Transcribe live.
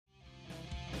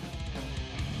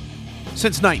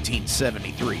Since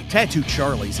 1973, Tattoo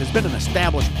Charlie's has been an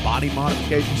established body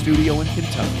modification studio in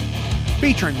Kentucky,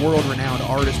 featuring world-renowned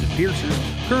artists and piercers,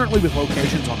 currently with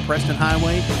locations on Preston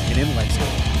Highway and in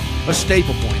Lexington, a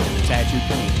staple point in the tattoo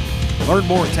community. Learn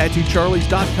more at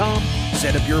TattooCharlies.com.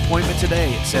 Set up your appointment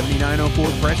today at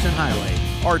 7904 Preston Highway.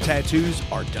 Our tattoos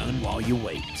are done while you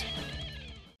wait.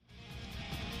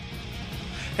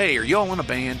 Hey, are y'all in a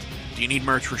band? Do you need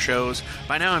merch for shows?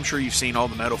 By now I'm sure you've seen all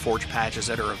the Metal Forge patches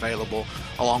that are available,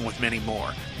 along with many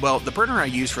more. Well, the printer I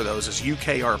use for those is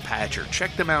UKR Patcher.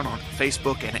 Check them out on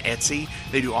Facebook and Etsy.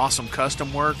 They do awesome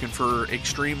custom work and for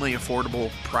extremely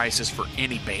affordable prices for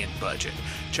any band budget.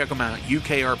 Check them out,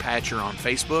 UKR Patcher on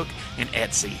Facebook and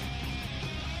Etsy.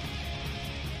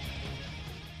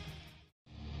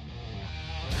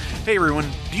 Hey everyone,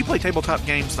 do you play tabletop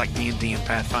games like D&D and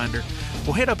Pathfinder?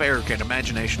 Well, hit up Eric at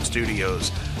Imagination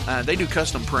Studios. They do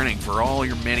custom printing for all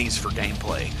your minis for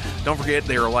gameplay. Don't forget,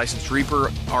 they are a licensed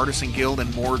Reaper, Artisan Guild,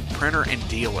 and Moored printer and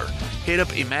dealer. Hit up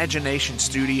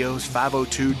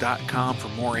ImaginationStudios502.com for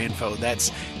more info. That's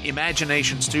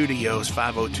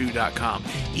ImaginationStudios502.com.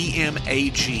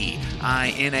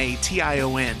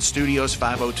 EMAGINATION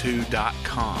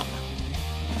Studios502.com.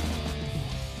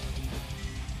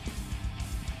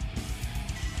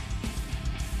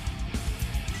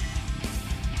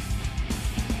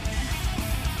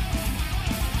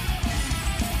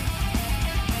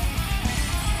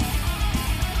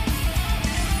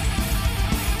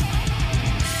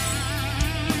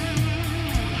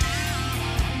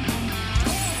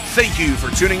 Thank you for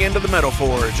tuning into the Metal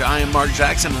Forge. I am Mark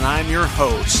Jackson and I am your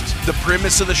host. The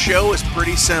premise of the show is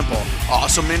pretty simple.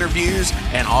 Awesome interviews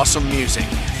and awesome music.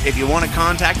 If you want to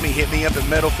contact me, hit me up at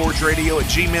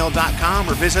metalforgeradio@gmail.com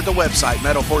or visit the website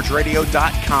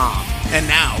metalforgeradio.com. And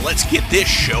now, let's get this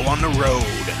show on the road.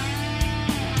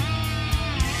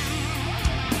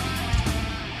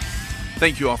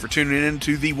 Thank you all for tuning in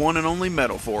to the one and only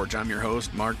Metal Forge. I'm your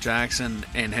host, Mark Jackson,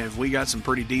 and we got some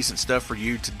pretty decent stuff for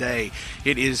you today.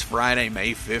 It is Friday,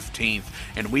 May 15th,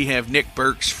 and we have Nick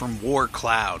Burks from War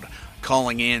Cloud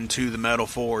calling in to the Metal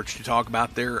Forge to talk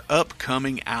about their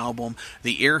upcoming album,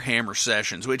 The Earhammer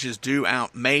Sessions, which is due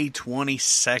out May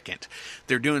 22nd.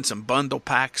 They're doing some bundle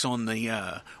packs on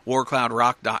the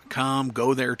warcloudrock.com.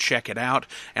 Go there, check it out,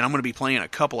 and I'm going to be playing a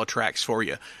couple of tracks for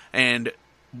you. And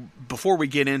before we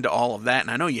get into all of that, and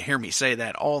I know you hear me say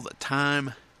that all the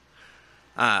time,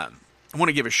 I want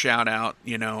to give a shout out,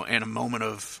 and a moment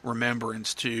of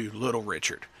remembrance to Little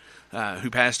Richard, who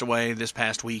passed away this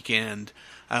past weekend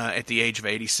at the age of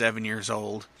 87 years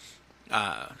old.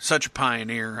 Such a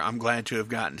pioneer. I'm glad to have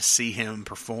gotten to see him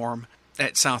perform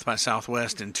at South by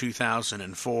Southwest in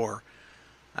 2004.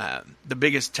 The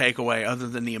biggest takeaway, other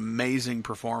than the amazing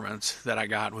performance that I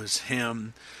got, was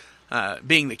him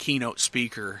being the keynote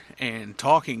speaker and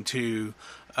talking to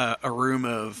a room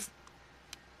of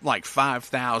like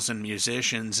 5,000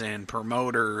 musicians and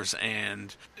promoters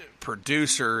and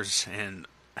producers and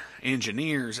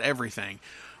engineers, everything,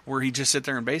 where he just sit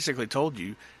there and basically told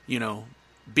you,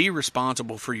 be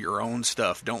responsible for your own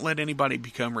stuff. Don't let anybody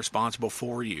become responsible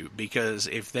for you, because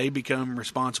if they become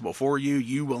responsible for you,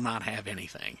 you will not have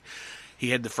anything.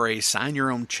 He had the phrase, sign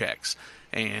your own checks,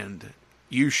 and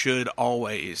you should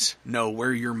always know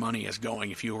where your money is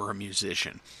going if you are a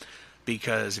musician.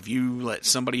 Because if you let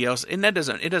somebody else, and it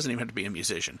doesn't even have to be a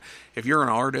musician. If you're an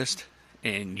artist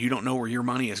and you don't know where your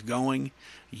money is going,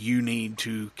 you need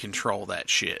to control that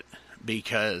shit.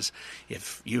 Because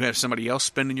if you have somebody else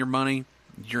spending your money,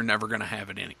 you're never going to have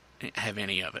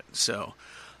any of it. So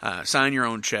sign your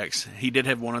own checks. He did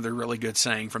have one other really good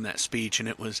saying from that speech, and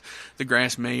it was, the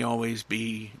grass may always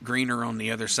be greener on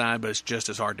the other side, but it's just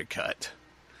as hard to cut.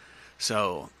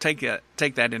 So take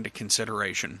that into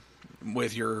consideration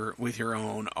with your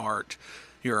own art,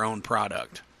 your own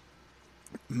product.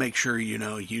 Make sure you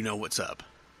know what's up.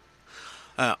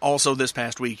 Also, this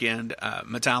past weekend,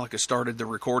 Metallica started the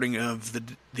recording of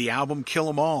the album Kill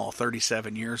 'Em All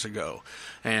 37 years ago.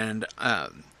 And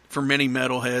for many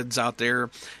metalheads out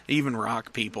there, even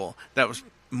rock people, that was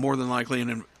more than likely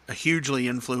a hugely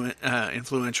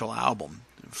influential album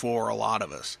for a lot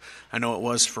of us. I know it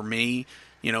was for me.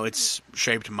 It's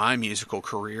shaped my musical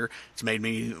career. It's made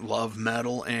me love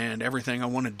metal and everything I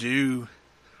want to do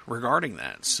regarding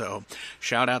that. So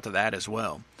shout out to that as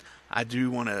well. I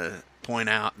do want to point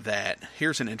out that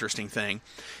here's an interesting thing.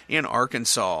 In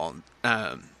Arkansas,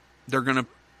 they're going to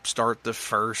start the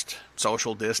first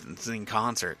social distancing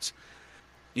concerts.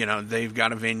 They've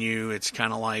got a venue. It's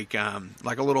kind of like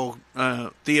a little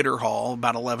theater hall,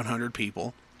 about 1,100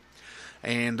 people.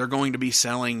 and they're going to be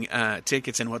selling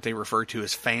tickets in what they refer to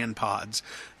as fan pods,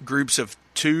 groups of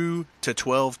 2 to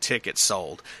 12 tickets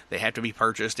sold. They have to be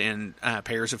purchased in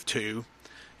pairs of 2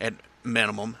 at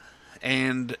minimum,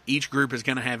 and each group is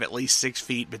going to have at least 6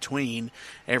 feet between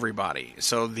everybody.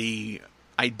 So the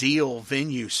ideal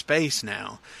venue space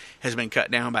now has been cut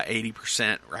down by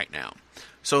 80% right now.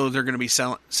 So they're going to be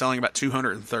selling about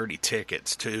 230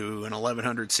 tickets to an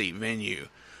 1,100 seat venue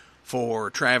for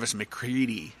Travis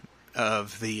McCready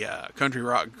of the country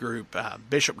rock group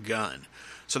Bishop Gunn.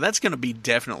 So that's going to be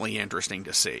definitely interesting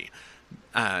to see.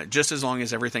 Just as long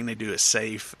as everything they do is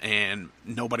safe and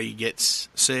nobody gets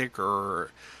sick or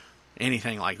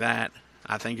anything like that,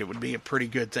 I think it would be a pretty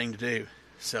good thing to do.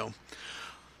 So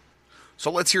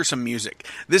let's hear some music.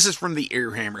 This is from the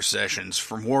Airhammer Sessions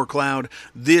from Warcloud.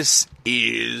 This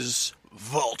is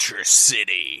Vulture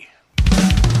City.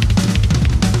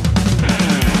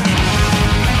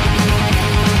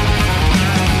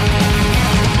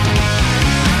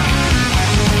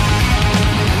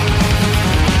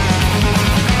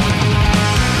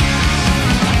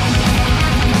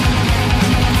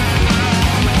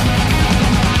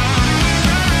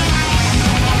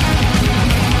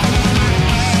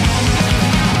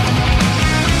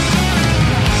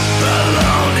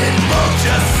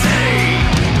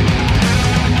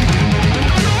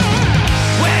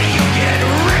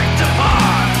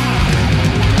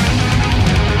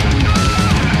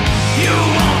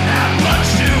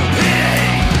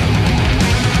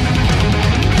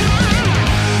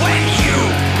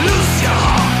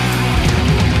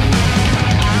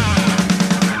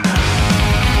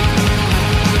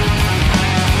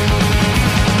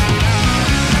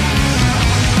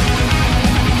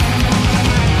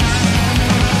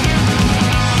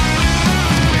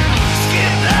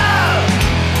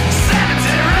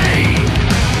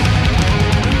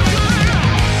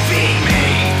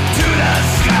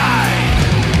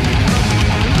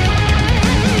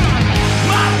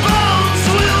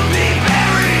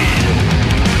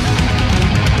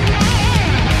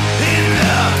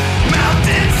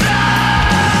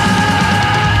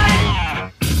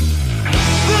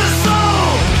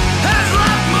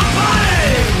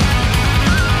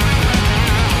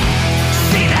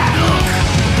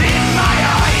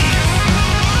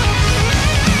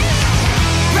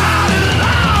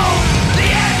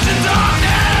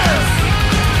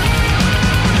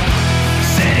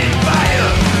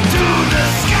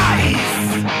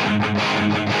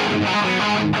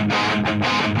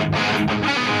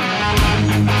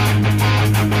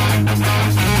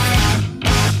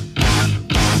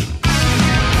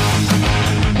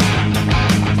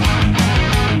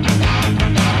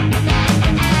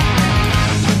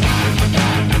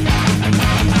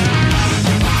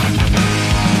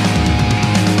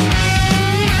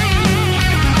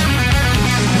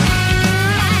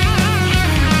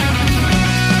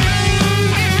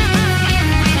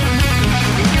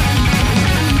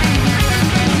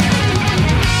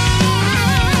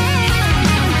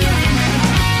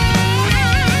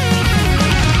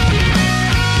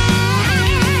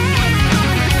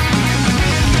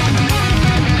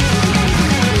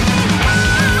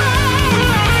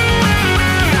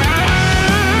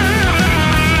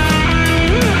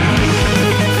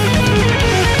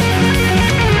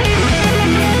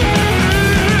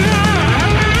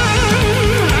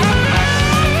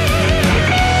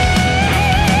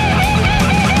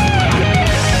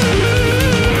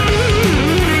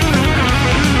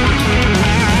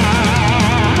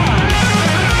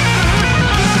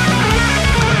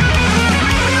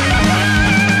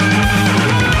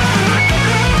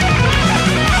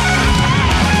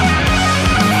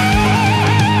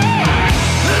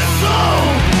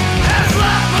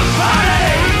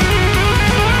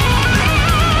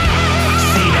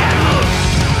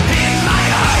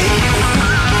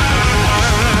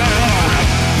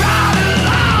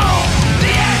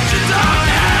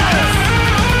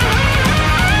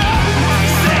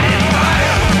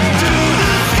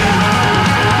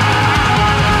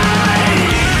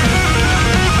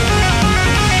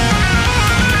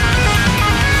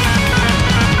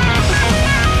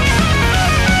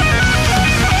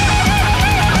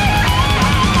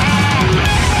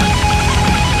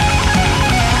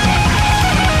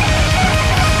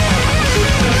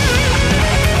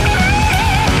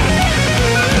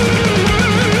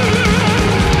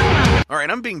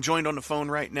 I'm being joined on the phone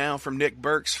right now from Nick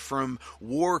Burks from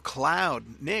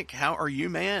Warcloud. Nick, how are you,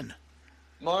 man?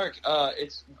 Mark,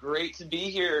 it's great to be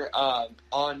here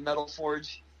on Metal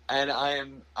Forge, and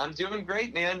I'm doing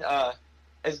great, man.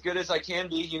 As good as I can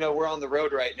be. You know, we're on the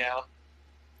road right now.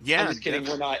 Yeah, I'm just kidding.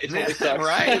 We're not. It's only sucks.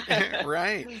 Right,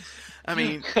 right. I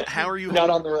mean, how are you? Not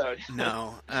on the road.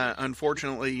 No,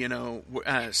 unfortunately,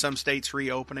 some states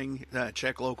reopening.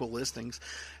 Check local listings.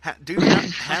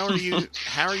 How are you?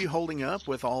 How are you holding up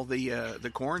with all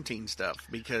the quarantine stuff?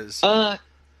 Because oh,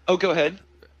 go ahead.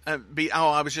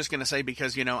 I was just going to say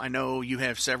because I know you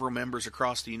have several members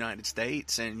across the United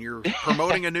States, and you're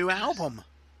promoting a new album.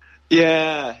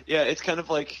 Yeah, it's kind of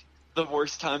like the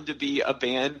worst time to be a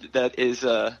band that is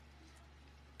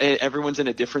everyone's in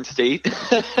a different state,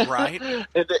 right?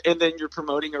 and then you're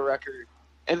promoting a record.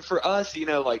 And for us,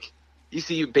 like you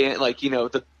see band like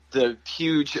the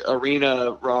huge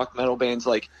arena rock metal bands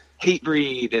like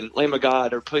Hatebreed and Lamb of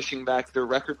God are pushing back their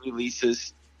record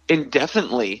releases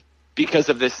indefinitely because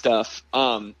of this stuff.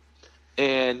 And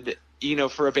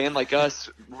for a band like us,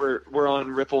 we're on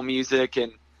Ripple Music,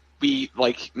 and we,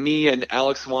 like me and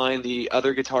Alex Wine, the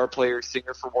other guitar player,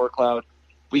 singer for Warcloud,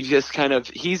 we just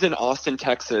he's in Austin,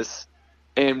 Texas,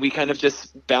 and we kind of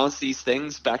just bounce these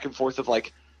things back and forth of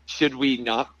like, should we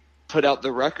not put out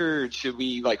the record? Should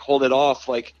we like hold it off?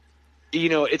 Like,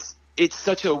 it's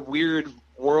such a weird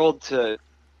world to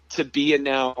be in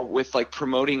now with like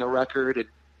promoting a record and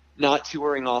not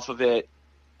touring off of it.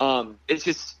 It's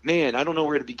just, man, I don't know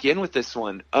where to begin with this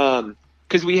one.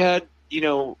 'Cause we had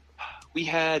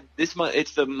this month,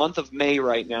 it's the month of May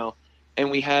right now, and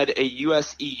we had a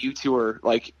US EU tour,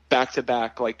 like back to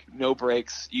back, like no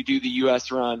breaks. You do the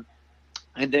US run,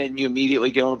 and then you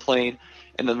immediately get on a plane.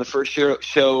 And then the first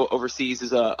show overseas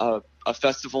is a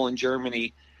festival in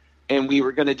Germany. And we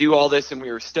were going to do all this, and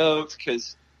we were stoked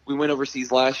because we went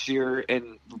overseas last year,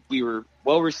 and we were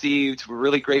well received. We're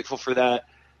really grateful for that.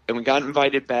 And we got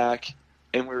invited back,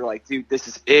 and we were like, dude, this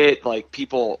is it. Like,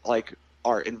 people like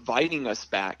are inviting us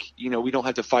back. We don't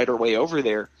have to fight our way over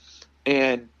there.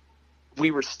 And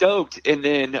we were stoked. And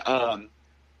then,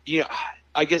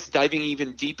 I guess diving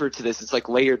even deeper to this, it's like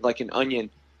layered like an onion.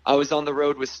 I was on the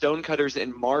road with Stonecutters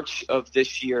in March of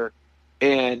this year,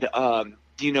 and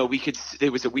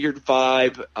it was a weird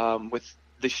vibe with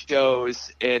the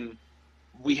shows, and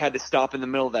we had to stop in the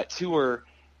middle of that tour,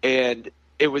 and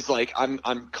it was like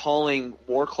I'm calling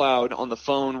Warcloud on the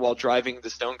phone while driving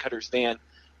the Stonecutters van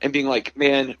and being like,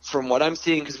 man, from what I'm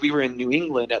seeing, because we were in New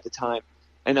England at the time,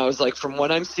 and I was like, from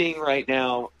what I'm seeing right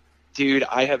now, dude,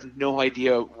 I have no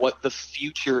idea what the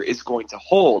future is going to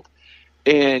hold.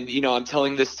 And, I'm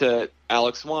telling this to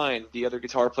Alex Wine, the other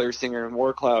guitar player, singer in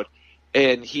Warcloud,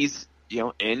 and he's,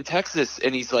 in Texas,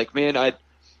 and he's like, man,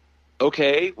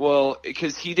 okay, well,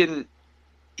 because he didn't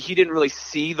really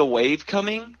see the wave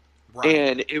coming. Right.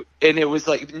 And it was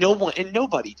like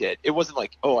nobody did. It wasn't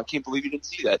like, oh, I can't believe you didn't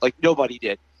see that. Like, nobody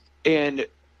did. And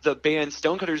the band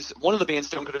Stonecutters, one of the bands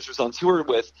Stonecutters was on tour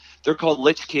with, they're called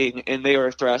Lich King, and they are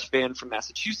a thrash band from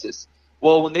Massachusetts.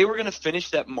 Well, when they were going to finish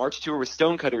that March tour with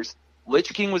Stonecutters,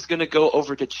 Lich King was going to go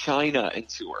over to China and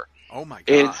tour. Oh my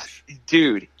gosh. And,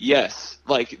 dude, yes.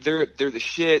 Like, they're the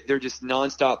shit. They're just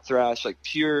nonstop thrash, like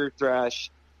pure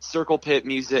thrash, circle pit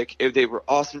music. They were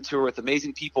awesome tour with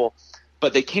amazing people,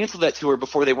 but they canceled that tour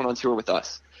before they went on tour with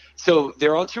us. So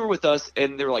they're on tour with us,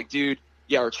 and they're like, dude,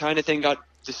 yeah, our China thing got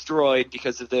destroyed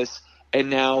because of this, and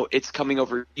now it's coming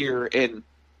over here. And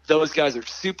those guys are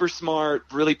super smart,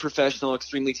 really professional,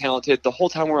 extremely talented. The whole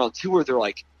time we're on tour, they're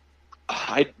like,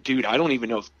 I don't even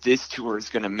know if this tour is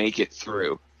going to make it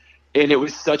through. And it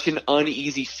was such an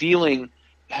uneasy feeling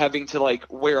having to like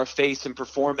wear a face and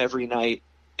perform every night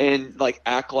and like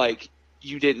act like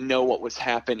you didn't know what was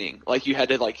happening. Like, you had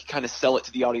to like kind of sell it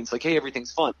to the audience, like, hey,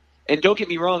 everything's fun. And don't get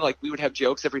me wrong, like, we would have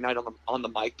jokes every night on the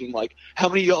mic being like, how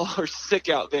many of y'all are sick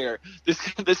out there?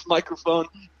 This microphone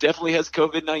definitely has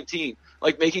COVID-19.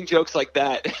 Like, making jokes like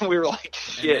that. And we were like,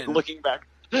 shit, looking back.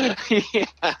 Yeah.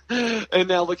 And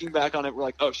now looking back on it, we're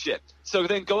like, oh shit. So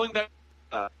then going back,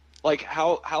 like,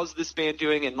 how's this band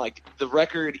doing? And like the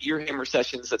record Earhammer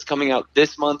Sessions that's coming out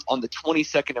this month on the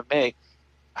 22nd of May,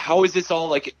 how is this all,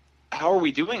 like, how are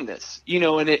we doing this?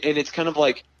 And it's kind of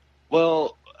like,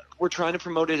 well, we're trying to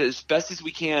promote it as best as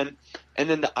we can. And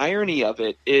then the irony of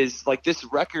it is, like, this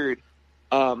record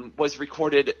was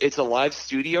recorded, it's a live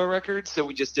studio record. So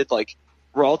we just did like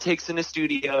raw takes in a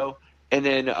studio, and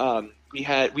then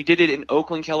we did it in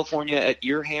Oakland, California at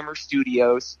Earhammer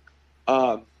Studios.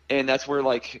 And that's where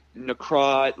like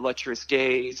Necrot, Lecherous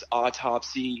Gaze,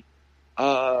 Autopsy,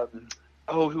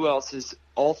 who else is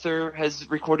Althor has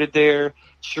recorded there,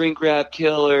 Shrink Wrap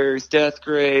Killers,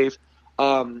 Deathgrave.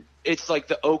 It's like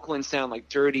the Oakland sound, like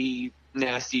dirty,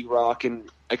 nasty rock and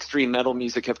extreme metal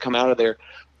music have come out of there.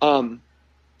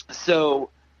 So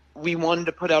we wanted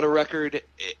to put out a record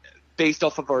based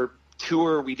off of our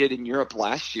tour we did in Europe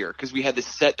last year, because we had this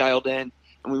set dialed in,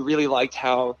 and we really liked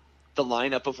how the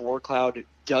lineup of Warcloud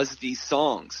does these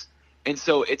songs. And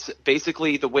so it's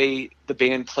basically the way the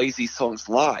band plays these songs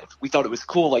live. We thought it was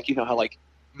cool, like, you know how like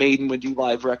Maiden would do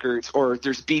live records, or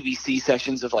there's BBC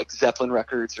sessions of like Zeppelin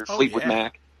records or Fleetwood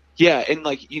Mac. Yeah, and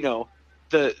like, you know,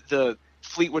 the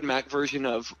Fleetwood Mac version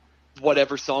of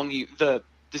whatever song the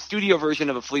studio version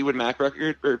of a Fleetwood Mac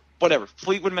record or whatever,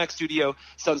 Fleetwood Mac studio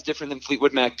sounds different than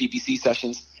Fleetwood Mac BBC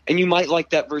sessions, and you might like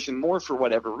that version more for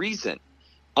whatever reason.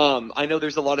 I know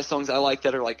there's a lot of songs I like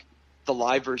that are like the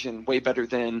live version way better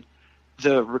than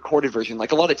the recorded version.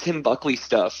 Like a lot of Tim Buckley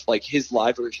stuff, like his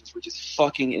live versions were just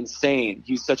fucking insane.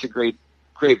 He was such a great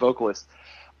vocalist.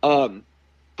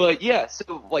 But yeah,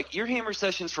 so like Earhammer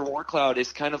Sessions for War Cloud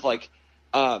is kind of like,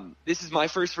 this is my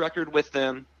first record with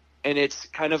them, and it's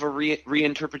kind of a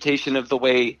reinterpretation of the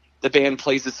way the band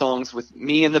plays the songs with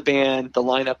me and the band, the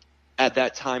lineup at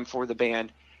that time for the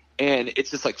band. And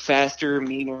it's just like faster,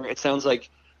 meaner. It sounds like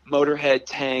Motorhead,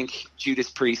 Tank, Judas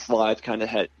Priest live kind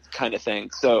of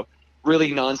thing. So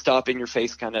really nonstop, in your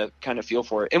face kind of feel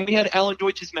for it. And we had Alan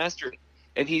Deutsch's mastering,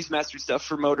 and he's mastered stuff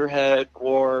for Motorhead,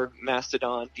 War,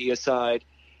 Mastodon, Deicide,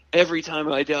 Every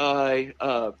Time I Die,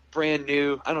 Brand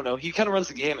New. I don't know. He kind of runs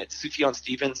the gamut. Sufjan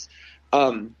Stevens,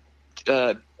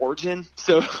 Origin.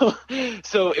 So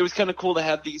it was kind of cool to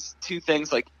have these two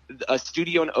things, like a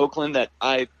studio in Oakland that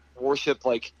I worship,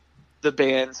 like the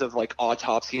bands of like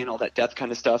Autopsy and all that death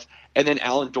kind of stuff, and then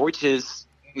Alan Deutsch's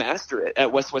master it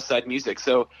at West Side Music.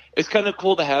 So it's kind of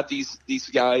cool to have these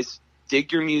guys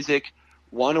dig your music,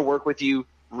 want to work with you.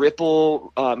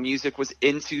 Ripple Music was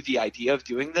into the idea of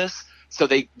doing this, so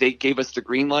they gave us the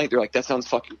green light. They're like, that sounds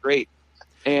fucking great.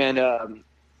 And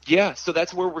yeah, so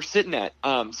that's where we're sitting at.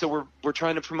 So we're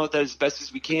trying to promote that as best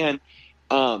as we can.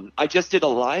 I just did a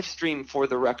live stream for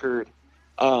the record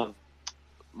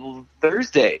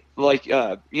Thursday, like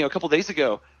a couple days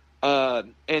ago.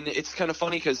 And it's kind of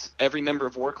funny because every member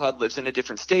of War Cloud lives in a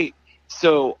different state.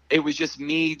 So it was just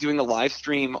me doing a live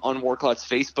stream on War Cloud's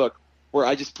Facebook where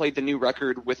I just played the new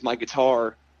record with my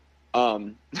guitar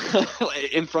in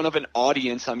front of an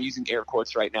audience. I'm using air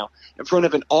quotes right now. In front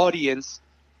of an audience.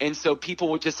 And so people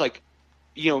would just like,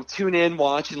 tune in,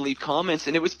 watch, and leave comments.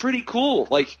 And it was pretty cool.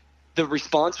 Like the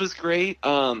response was great.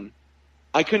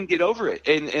 I couldn't get over it.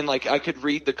 And like I could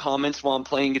read the comments while I'm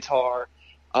playing guitar.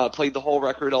 Played the whole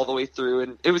record all the way through,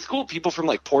 and it was cool. People from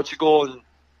like Portugal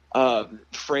and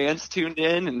France tuned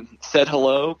in and said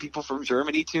hello. People from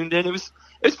Germany tuned in. It was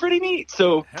pretty neat.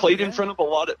 So played in front of a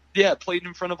lot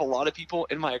of people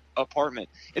in my apartment.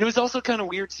 And it was also kind of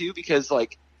weird too, because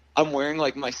like I'm wearing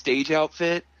like my stage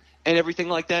outfit and everything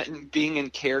like that, and being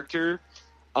in character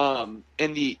on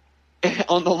the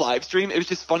live stream. It was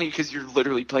just funny because you're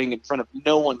literally playing in front of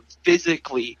no one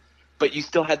physically, but you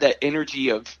still had that energy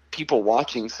of people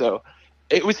watching. So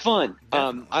it was fun.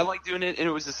 I like doing it, and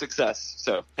it was a success.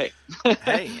 So, hey.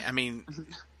 Hey, I mean,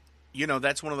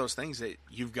 that's one of those things that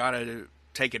you've got to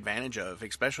take advantage of,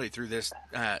 especially through this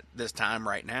time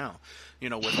right now,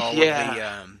 with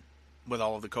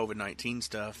all of the COVID-19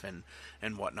 stuff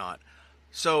and whatnot.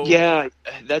 So yeah,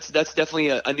 that's definitely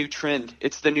a new trend.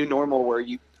 It's the new normal where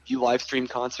you live stream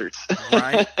concerts.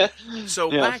 Right. So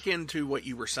back into what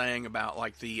you were saying about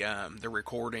like the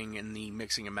recording and the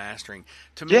mixing and mastering.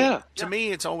 To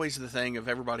me, it's always the thing of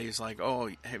everybody's like, oh,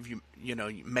 have you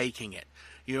making it?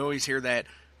 You always hear that,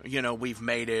 we've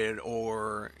made it,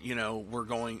 or we're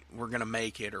going to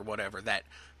make it, or whatever.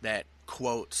 That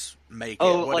quotes make it.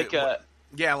 Oh,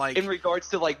 yeah, like in regards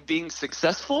to like being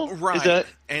successful, right? Is that,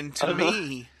 and to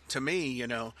me,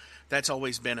 that's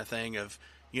always been a thing of.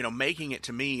 Making it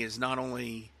to me is not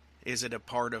only is it a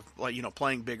part of like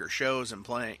playing bigger shows and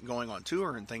going on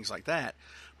tour and things like that,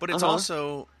 but it's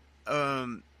also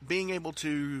being able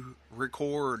to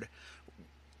record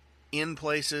in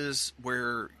places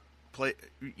where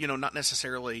not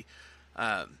necessarily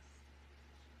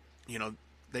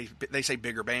they say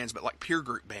bigger bands, but like peer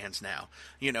group bands now,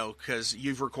 because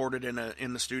you've recorded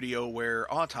in the studio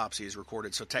where Autopsy is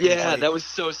recorded. So technically, yeah, that was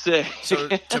so sick. So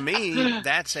to me,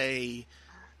 that's a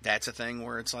thing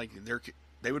where it's like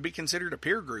they would be considered a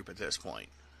peer group at this point.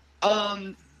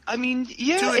 I mean,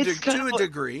 yeah, to a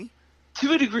degree.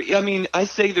 To a degree, I mean, I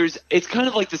say it's kind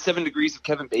of like the 7 Degrees of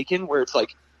Kevin Bacon, where it's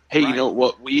like, hey, you know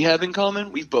what we have in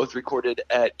common? We've both recorded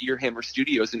at Earhammer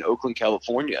Studios in Oakland,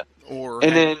 California,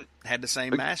 then had the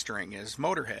same mastering as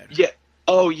Motorhead. Yeah.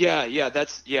 Oh, yeah.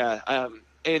 And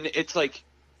it's like,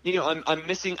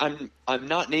 I'm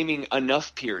not naming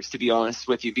enough peers, to be honest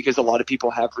with you, because a lot of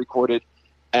people have recorded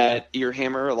at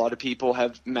Earhammer. A lot of people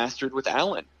have mastered with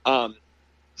Alan,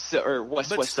 or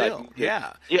West Side.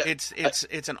 Yeah.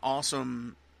 It's an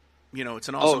awesome,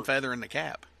 feather in the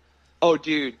cap. Oh,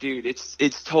 dude,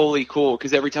 it's totally cool,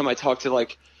 because every time I talk to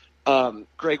like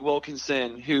Greg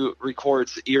Wilkinson, who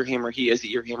records Earhammer, he is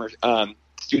Earhammer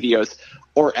Studios,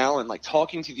 or Alan, like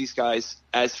talking to these guys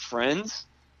as friends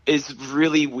is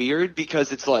really weird,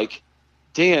 because it's like,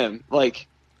 damn, like,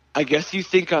 I guess you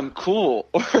think I'm cool,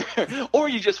 or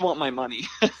you just want my money.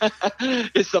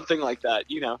 It's something like that,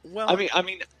 you know. Well, I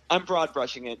mean, I'm broad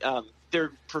brushing it.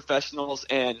 They're professionals,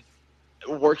 and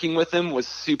working with them was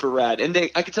super rad, and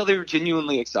I could tell they were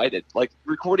genuinely excited. Like,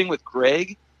 recording with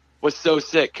Greg was so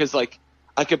sick, because like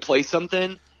I could play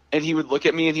something and he would look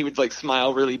at me and he would like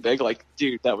smile really big, like,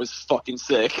 dude, that was fucking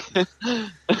sick.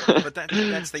 But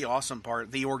that's the awesome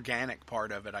part, the organic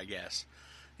part of it, I guess.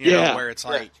 You know, where it's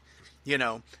like, you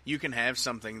know, you can have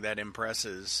something that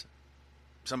impresses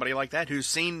somebody like that who's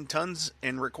seen tons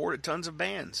and recorded tons of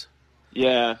bands.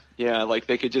 Yeah, like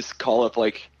they could just call up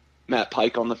like Matt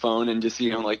Pike on the phone and just,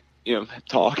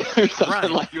 talk or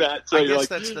something like that. So I you're guess like,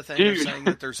 that's the thing dude. of saying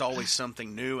that there's always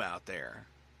something new out there.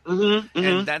 Mm-hmm.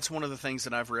 And that's one of the things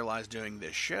that I've realized doing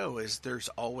this show is there's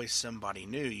always somebody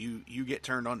new. You get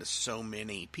turned on to so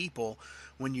many people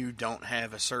when you don't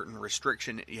have a certain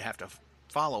restriction that you have to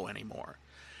follow anymore.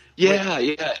 Yeah,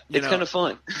 it's kind of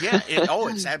fun.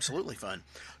 It's absolutely fun.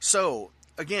 So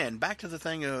again, back to the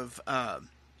thing of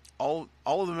all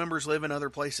of the members live in other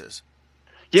places.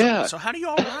 Yeah. So how do you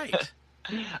all write?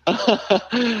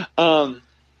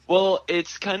 Well,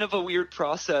 it's kind of a weird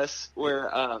process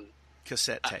where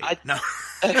cassette tape.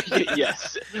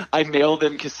 Yes, I mail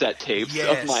them cassette tapes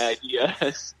of my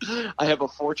ideas. I have a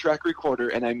 4-track recorder,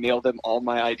 and I mail them all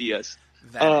my ideas.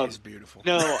 That is beautiful.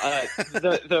 No,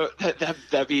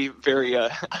 that'd be very.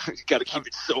 Got to keep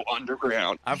it so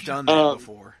underground. I've done that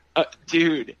before.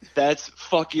 Dude, that's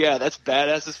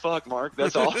badass as fuck, Mark.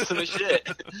 That's awesome as shit.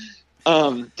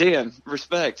 Damn,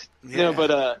 respect. Yeah. No,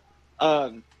 but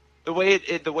the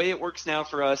way it works now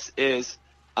for us is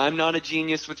I'm not a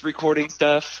genius with recording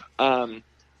stuff. I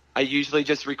usually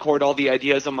just record all the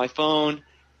ideas on my phone,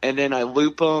 and then I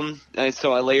loop them. And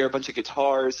so I layer a bunch of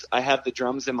guitars. I have the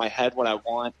drums in my head, what I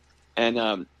want,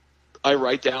 and I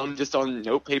write down just on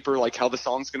note paper like how the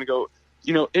song's gonna go.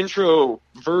 Intro,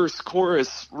 verse,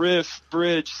 chorus, riff,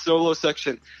 bridge, solo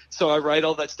section. So I write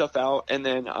all that stuff out, and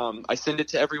then I send it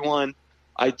to everyone.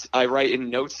 I write in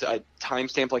notes. I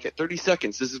timestamp like at 30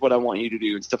 seconds. This is what I want you to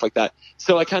do and stuff like that.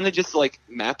 So I kind of just like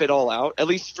map it all out. At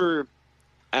least for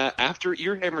after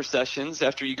Earhammer sessions,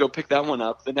 after you go pick that one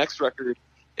up, the next record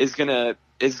is gonna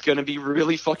be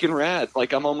really fucking rad.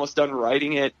 Like I'm almost done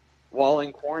writing it while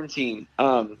in quarantine.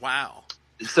 Wow.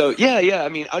 So yeah. I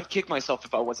mean, I'd kick myself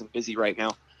if I wasn't busy right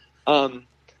now.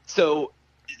 So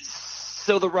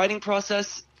the writing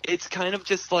process, it's kind of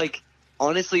just like,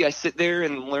 honestly, I sit there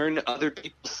and learn other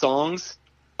people's songs,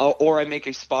 or I make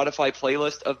a Spotify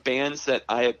playlist of bands that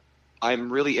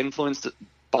I'm really influenced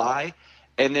by,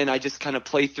 and then I just kind of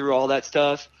play through all that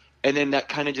stuff, and then that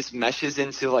kind of just meshes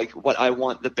into like what I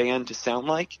want the band to sound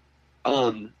like.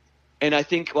 And I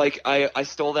think like I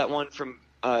stole that one from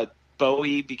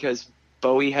Bowie, because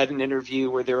Bowie had an interview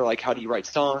where they were like, how do you write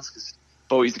songs? Because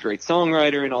Bowie's a great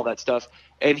songwriter and all that stuff.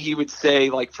 And he would say,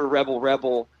 like, for Rebel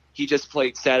Rebel, he just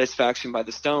played Satisfaction by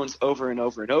the Stones over and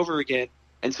over and over again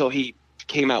until he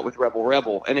came out with Rebel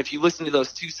Rebel. And if you listen to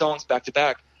those two songs back to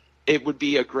back, it would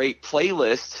be a great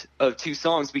playlist of two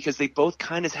songs, because they both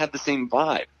kind of have the same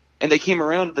vibe and they came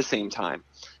around at the same time.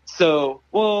 So,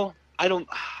 well, I don't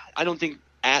think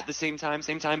at the same time,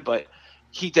 but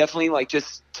he definitely like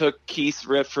just took Keith's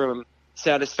riff from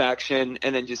Satisfaction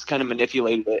and then just kind of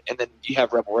manipulated it, and then you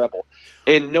have Rebel Rebel.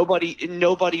 And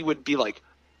nobody would be like,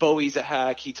 Bowie's a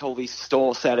hack, he totally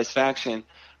stole Satisfaction.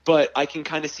 But I can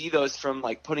kind of see those from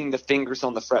like putting the fingers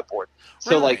on the fretboard.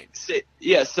 So right. say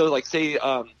like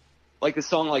the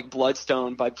song like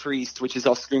Bloodstone by Priest, which is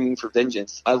all screaming for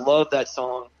vengeance. I love that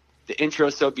song. The intro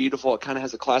is so beautiful. It kind of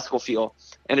has a classical feel,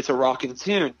 and it's a rockin'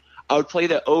 tune. I would play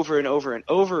that over and over and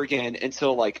over again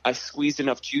until like I squeezed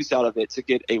enough juice out of it to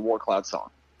get a War Cloud song.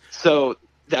 So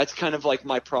that's kind of like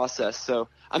my process. So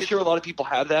I'm sure a lot of people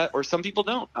have that, or some people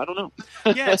don't. I don't know.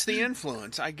 Yeah, it's the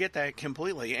influence. I get that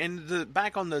completely. And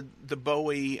back on the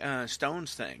Bowie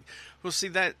Stones thing, well, see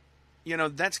that,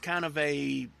 that's kind of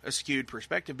a skewed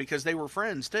perspective, because they were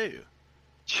friends too.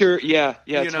 Sure. Yeah.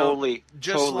 Totally.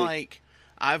 Just like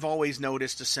I've always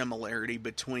noticed a similarity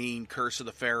between Curse of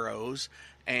the Pharaohs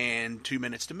and 2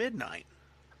 Minutes to Midnight.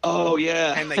 Oh,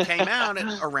 yeah. And they came out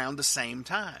around the same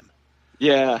time.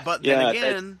 Yeah. But then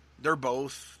again, they're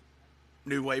both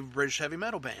new wave British heavy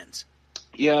metal bands.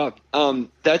 Yeah.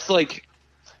 That's like,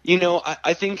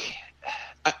 I think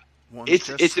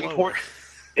it's important.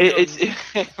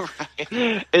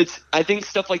 I think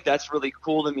stuff like that's really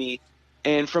cool to me,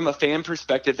 And from a fan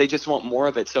perspective, they just want more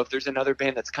of it. So if there's another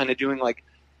band that's kind of doing like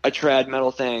a trad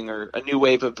metal thing or a new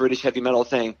wave of British heavy metal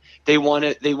thing, they want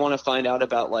to find out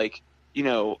about, like, you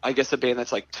know, I guess a band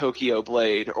that's like Tokyo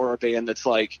Blade, or a band that's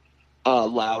like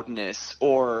Loudness,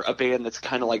 or a band that's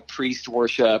kind of like Priest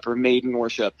Worship or Maiden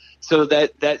Worship. So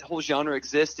that whole genre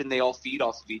exists, and they all feed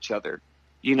off of each other,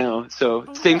 you know.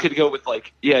 So same could go with,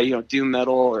 like, you know, doom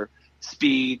metal or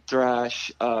speed,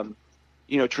 thrash,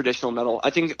 you know, traditional metal. I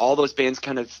think all those bands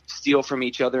kind of steal from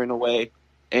each other in a way,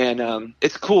 and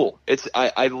it's cool.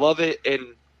 I love it,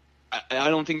 and I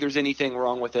don't think there's anything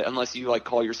wrong with it unless you like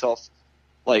call yourself,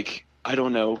 like, I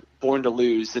don't know, Born to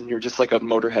Lose, and you're just like a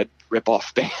Motorhead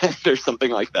ripoff band or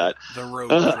something like that. The Road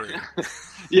Crew.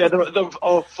 Yeah,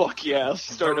 oh fuck yeah!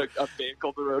 Start a band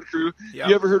called the Road Crew. Yep.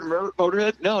 You ever heard of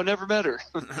Motorhead? No, never met her.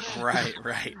 Right.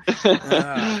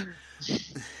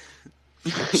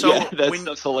 So yeah,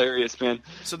 that's hilarious, man.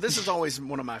 So this is always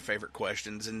one of my favorite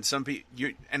questions, and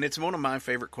and it's one of my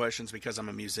favorite questions because I'm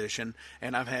a musician,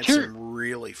 and I've had some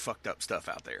really fucked up stuff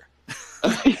out there.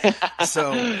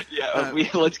 So yeah,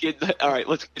 let's get to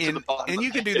the bottom. And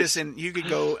you could do this, and you could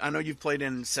go. I know you've played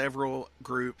in several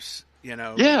groups. You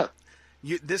know, yeah.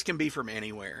 This can be from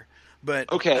anywhere, but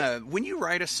when you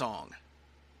write a song,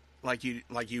 like you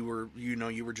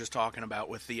were just talking about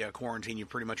with the quarantine, you've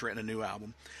pretty much written a new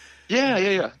album.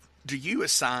 Yeah. Do you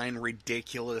assign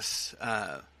ridiculous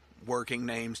working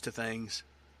names to things?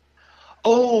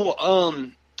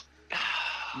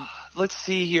 Let's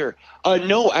see here.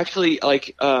 No, actually,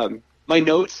 like, my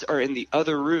notes are in the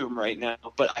other room right now,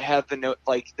 but I have the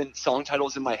song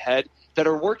titles in my head that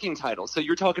are working titles. So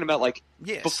you're talking about, like,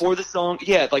 before the song,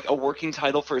 like a working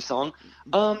title for a song.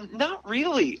 Not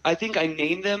really. I think I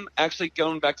named them, actually,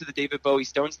 going back to the David Bowie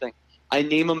Stones thing, I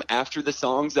name them after the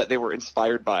songs that they were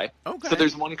inspired by. Okay. So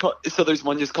there's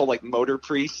one just called, like, Motor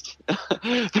Priest.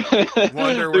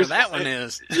 Wonder where that one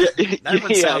is. That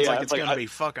one sounds like it's going to be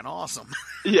fucking awesome.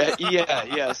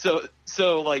 Yeah.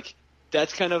 So like,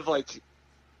 that's kind of like,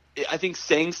 I think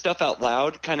saying stuff out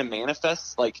loud kind of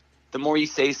manifests. Like, the more you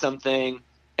say something,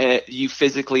 you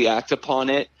physically act upon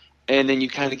it, and then you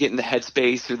kind of get in the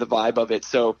headspace or the vibe of it.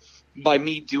 So by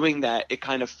me doing that,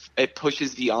 it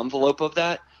pushes the envelope of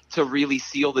that to really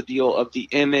seal the deal of the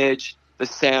image, the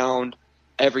sound,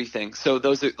 everything. So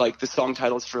those are like the song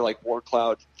titles for, like, War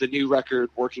Cloud. The new record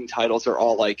working titles are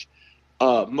all like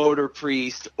Motor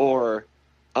Priest or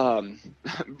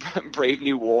Brave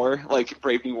New War, like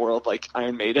Brave New World, like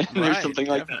Iron Maiden, or something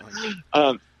definitely. Like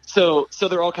that. So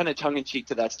they're all kind of tongue in cheek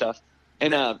to that stuff.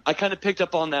 And I kind of picked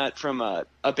up on that from a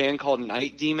band called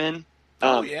Night Demon.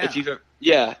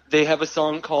 They have a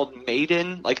song called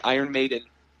Maiden, like Iron Maiden,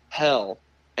 Hell.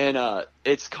 And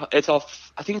it's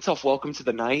off. I think it's off Welcome to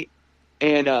the Night.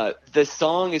 And the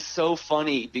song is so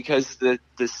funny because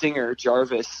the singer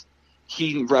Jarvis,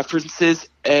 he references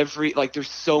there's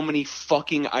so many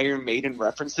fucking Iron Maiden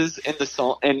references in the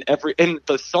song, and in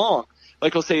the song,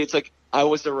 like, he'll say it's like, I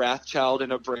was a Wrathchild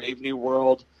in a Brave New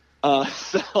World. Wow.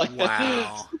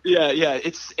 Yeah.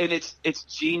 It's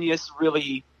genius,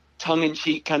 really tongue in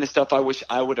cheek kind of stuff. I wish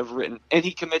I would have written, and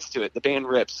he commits to it. The band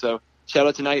rips. So shout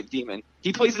out to Night Demon.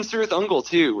 He plays in Sirith Ungol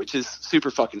too, which is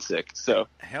super fucking sick. So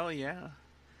hell yeah.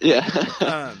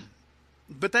 Yeah.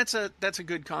 But that's a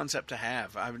good concept to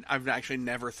have. I've actually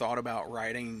never thought about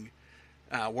writing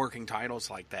working titles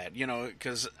like that. You know,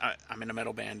 because I'm in a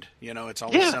metal band. You know, it's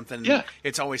always something. Yeah.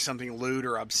 It's always something lewd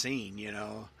or obscene. You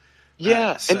know.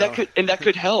 Yeah, and that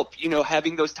could help. You know,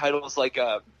 having those titles like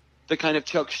the kind of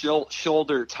Chuck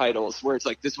Shoulder titles where it's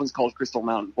like, this one's called Crystal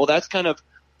Mountain. Well, that's kind of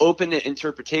open to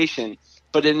interpretation.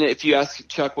 But if you ask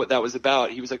Chuck what that was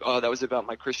about, he was like, oh, that was about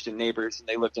my Christian neighbors, and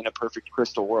they lived in a perfect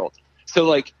crystal world.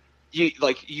 So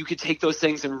you could take those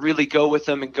things and really go with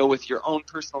them and go with your own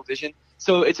personal vision.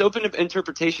 So it's open to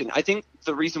interpretation. I think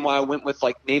the reason why I went with,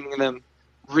 like, naming them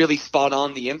really spot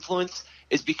on the influence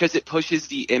is because it pushes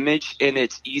the image, and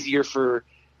it's easier for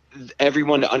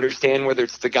everyone to understand, whether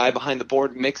it's the guy behind the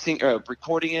board mixing or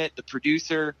recording it, the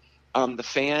producer, the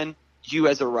fan, you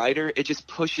as a writer. It just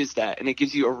pushes that, and it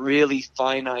gives you a really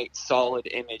finite, solid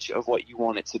image of what you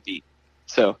want it to be.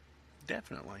 So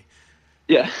definitely.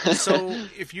 Yeah. So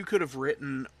if you could have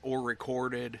written or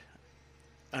recorded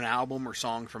an album or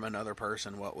song from another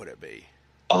person, what would it be?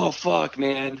 Oh, fuck,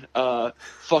 man.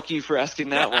 Fuck you for asking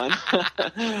that one.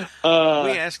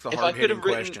 We ask the hard-hitting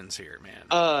questions here,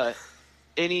 man.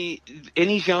 Any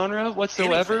genre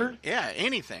whatsoever? Anything. Yeah,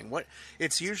 anything.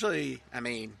 It's usually,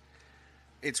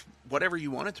 it's whatever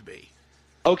you want it to be.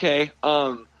 Okay.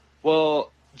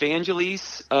 Well,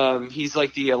 Vangelis, he's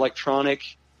like the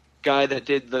electronic guy that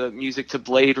did the music to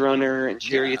Blade Runner and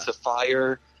Chariots of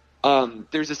Fire.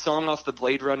 There's a song off the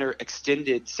Blade Runner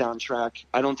extended soundtrack.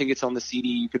 I don't think it's on the CD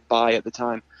you could buy at the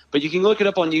time, but you can look it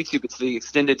up on YouTube. It's the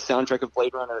extended soundtrack of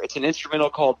Blade Runner. It's an instrumental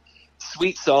called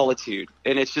Sweet Solitude,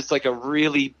 and it's just like a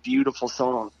really beautiful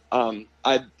song.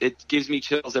 It gives me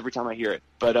chills every time I hear it.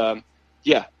 But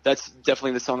yeah, that's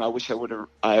definitely the song I wish I would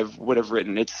have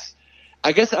written.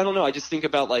 I guess, I don't know, I just think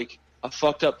about like a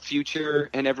fucked up future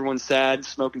and everyone's sad,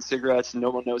 smoking cigarettes, and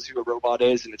no one knows who a robot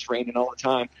is, and it's raining all the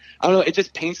time. I don't know, it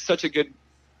just paints such a good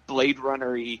Blade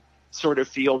Runner-y sort of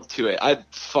feel to it. I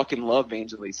fucking love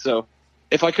Vangelis. So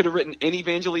if I could have written any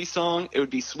Vangelis song, it would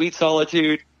be Sweet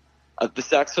Solitude. The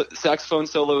saxophone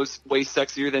solo is way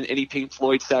sexier than any Pink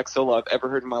Floyd sax solo I've ever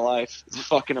heard in my life. It's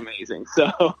fucking amazing.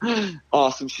 So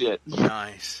awesome shit.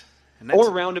 Nice.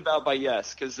 Or Roundabout by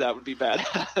Yes, because that would be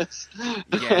badass.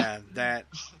 Yeah, that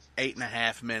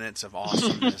 8.5 minutes of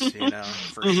awesomeness,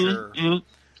 for sure. Mm-hmm.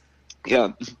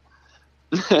 Yeah.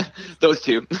 Those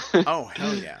two. Oh,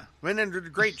 hell yeah. And they're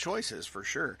great choices for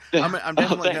sure. Yeah. I'm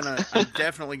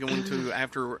definitely going to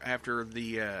after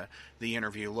the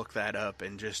interview look that up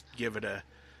and just give it a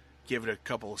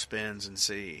couple of spins and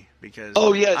see, because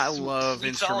I love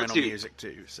instrumental music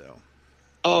too. So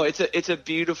it's a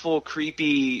beautiful,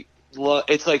 creepy.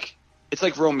 It's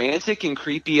like romantic and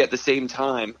creepy at the same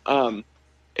time.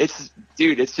 It's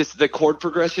just the chord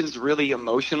progression's really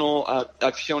emotional.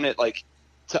 I've shown it like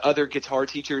to other guitar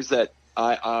teachers that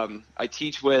I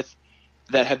teach with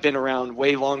that have been around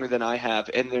way longer than I have,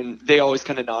 and then they always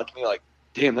kind of nod to me like,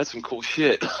 "Damn, that's some cool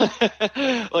shit."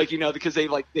 Like, because they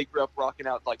grew up rocking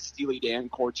out like Steely Dan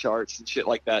chord charts and shit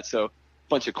like that. So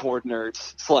bunch of chord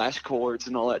nerds, slash chords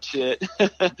and all that shit.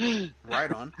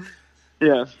 Right on.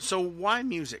 Yeah. So why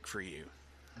music for you?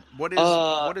 What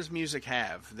does music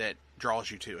have that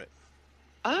draws you to it?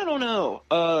 I don't know.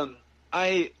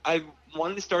 I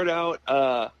wanted to start out.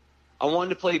 I wanted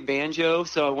to play banjo,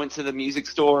 so I went to the music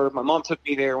store. My mom took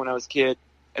me there when I was a kid,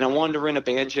 and I wanted to rent a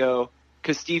banjo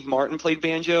because Steve Martin played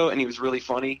banjo, and he was really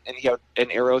funny, and he had an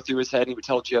arrow through his head, and he would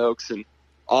tell jokes, and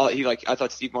I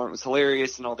thought Steve Martin was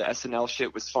hilarious, and all the SNL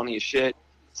shit was funny as shit.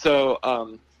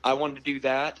 So I wanted to do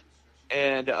that,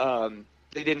 and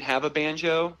they didn't have a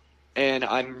banjo, and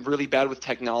I'm really bad with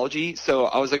technology, so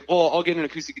I was like, well, I'll get an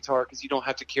acoustic guitar because you don't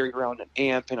have to carry around an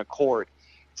amp and a cord.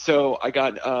 So I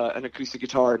got an acoustic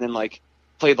guitar and then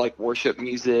played worship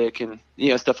music and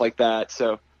stuff like that.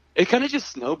 So it kind of just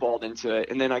snowballed into it,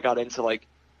 and then I got into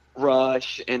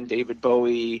Rush and David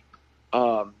Bowie,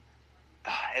 and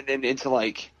then into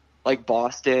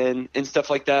Boston and stuff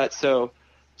like that. So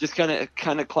just kind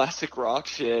of classic rock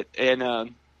shit,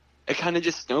 and it kind of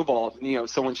just snowballed.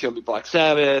 Someone showed me Black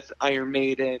Sabbath, Iron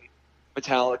Maiden,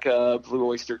 Metallica, Blue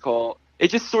Oyster Cult. It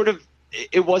just sort of,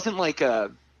 it wasn't like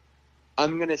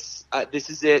this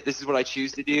is it, this is what I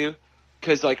choose to do,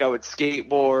 because I would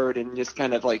skateboard and just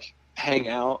kind of hang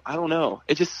out. I don't know.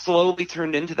 It just slowly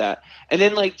turned into that. And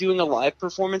then doing a live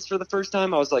performance for the first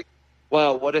time, I was like,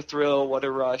 wow, what a thrill, what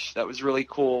a rush. That was really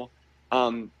cool.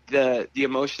 The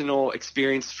emotional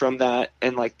experience from that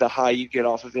and the high you get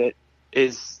off of it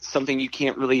is something you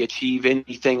can't really achieve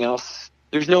anything else.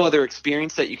 There's no other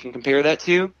experience that you can compare that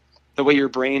to, the way your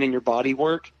brain and your body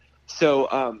work.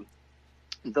 So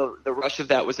the rush of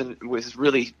that was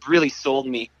really, really sold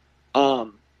me.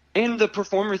 And the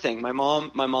performer thing. My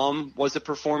mom was a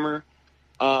performer.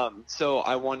 So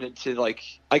I wanted to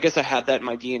I guess I had that in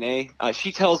my DNA.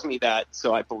 She tells me that,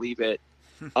 so I believe it.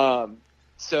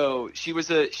 So she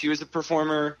was a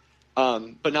performer,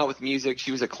 but not with music.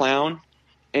 She was a clown.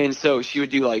 And so she would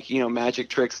do magic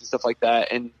tricks and stuff like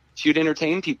that. And she would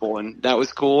entertain people, and that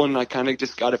was cool. And I kind of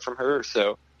just got it from her.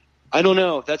 So I don't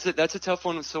know. That's a tough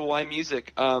one. So why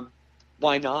music?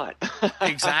 Why not?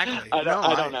 Exactly. I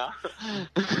don't know.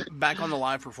 Back on the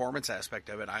live performance aspect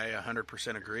of it, I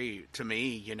 100% agree. To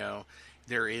me,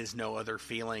 there is no other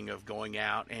feeling of going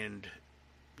out and,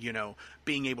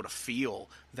 being able to feel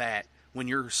that when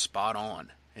you're spot on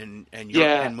and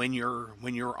when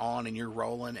you're on and you're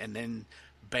rolling, and then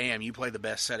bam, you play the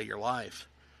best set of your life.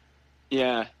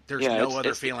 Yeah. There's no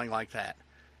other feeling like that.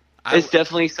 It's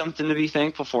definitely something to be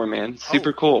thankful for, man.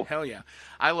 Super cool. Hell yeah.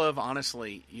 I love,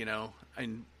 honestly,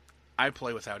 and I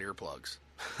play without earplugs.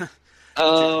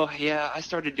 Oh, yeah. I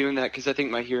started doing that because I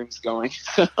think my hearing's going.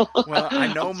 Well,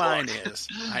 I know mine is.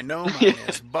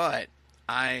 But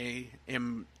I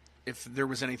am, if there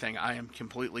was anything, I am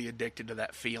completely addicted to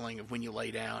that feeling of when you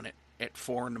lay down at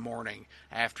 4 a.m.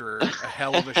 after a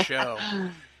hell of a show,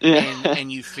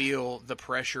 and you feel the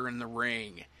pressure in the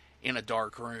ring in a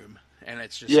dark room. And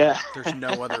it's just, there's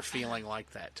no other feeling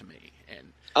like that to me.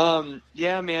 And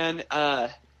yeah, man.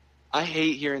 I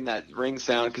hate hearing that ring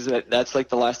sound because that's like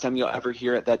the last time you'll ever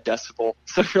hear it, that decibel.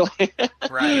 So you're like,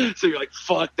 right. So you're like,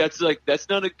 fuck, that's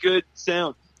not a good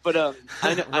sound. But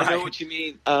I know, right. I know what you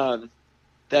mean.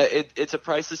 That it's a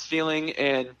priceless feeling,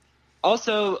 and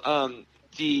also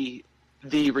the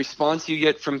response you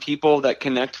get from people that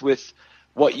connect with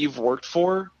what you've worked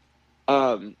for.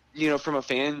 You know, from a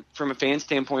fan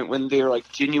standpoint, when they're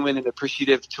like genuine and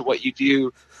appreciative to what you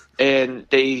do, and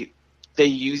they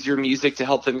use your music to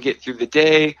help them get through the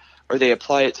day, or they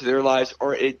apply it to their lives,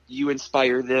 or you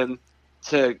inspire them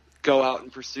to go out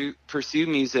and pursue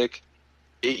music.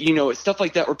 You know, stuff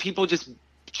like that, where people just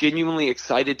genuinely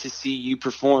excited to see you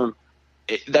perform.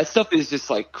 That stuff is just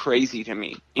like crazy to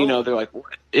me. You know, they're like, what?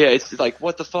 Yeah, it's like,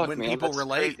 what the fuck, when man? People that's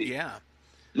relate, crazy.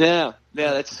 Yeah,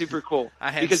 that's super cool. I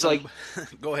had because like,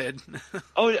 go ahead.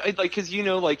 like, because you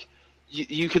know, like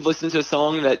you could listen to a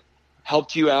song that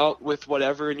helped you out with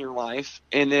whatever in your life,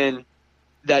 and then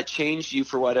that changed you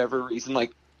for whatever reason.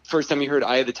 Like, first time you heard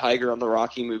 "Eye of the Tiger" on the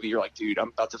Rocky movie, you're like, dude, I'm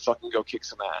about to fucking go kick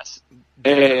some ass.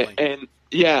 And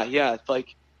yeah,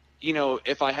 like, you know,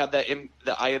 if I have the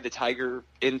 "Eye of the Tiger"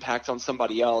 impact on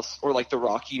somebody else, or like the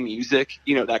Rocky music,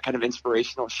 you know, that kind of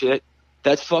inspirational shit,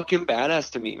 that's fucking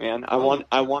badass to me, man. I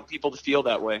want people to feel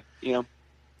that way, you know.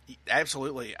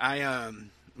 Absolutely. I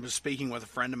was speaking with a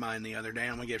friend of mine the other day.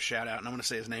 I'm gonna give a shout out, and I'm gonna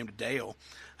say his name to Dale.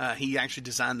 He actually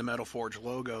designed the Metal Forge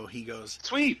logo. He goes,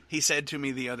 sweet. He said to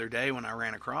me the other day when I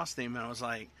ran across him, and I was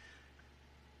like,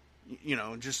 you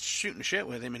know, just shooting shit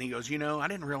with him, and he goes, you know, I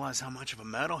didn't realize how much of a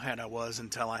metalhead I was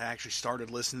until I actually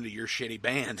started listening to your shitty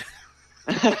band.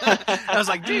 I was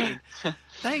like, dude,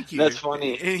 thank you. That's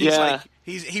funny. And he's like,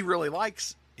 he really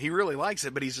likes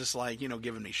it, but he's just like, you know,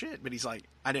 giving me shit. But he's like,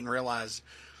 I didn't realize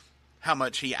how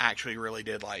much he actually really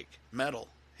did like metal.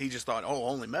 He just thought, oh,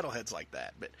 only metalheads like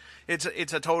that. But it's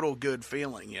a total good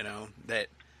feeling, you know, that,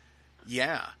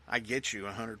 yeah, I get you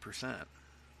 100%.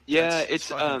 Yeah, it's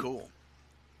fucking cool.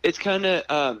 It's kind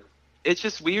of, it's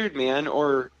just weird, man.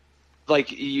 Or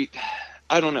like,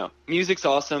 I don't know. Music's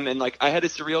awesome. And like, I had a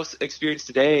surreal experience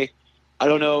today. I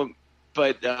don't know,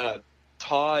 but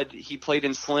Todd, he played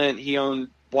in Slint. He owned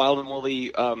Wild and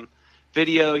Woolly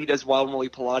Video. He does Wild and Woolly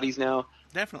Pilates now.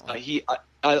 Definitely.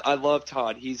 I love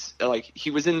Todd. He's like, he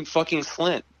was in fucking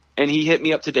Slint, and he hit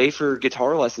me up today for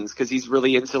guitar lessons because he's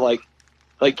really into like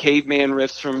caveman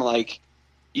riffs from like,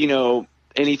 you know,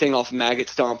 anything off Maggot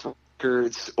Stomp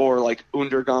records, or like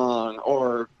Undergang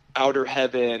or Outer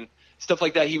Heaven, stuff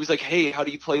like that. He was like, hey, how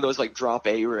do you play those like drop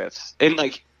A riffs? And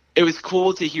like, it was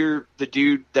cool to hear the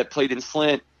dude that played in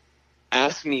Slint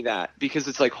ask me that, because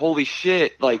it's like, holy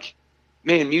shit, like,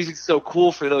 man, music's so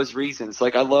cool for those reasons.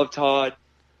 Like, I love Todd,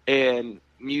 and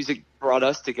music brought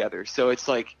us together. So it's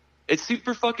like, it's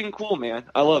super fucking cool, man.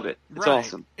 I love it. It's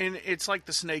awesome. And it's like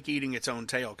the snake eating its own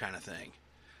tail kind of thing,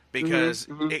 because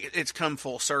it's come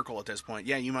full circle at this point.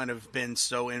 Yeah, you might have been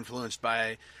so influenced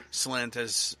by Slint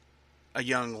as a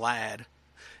young lad,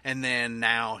 and then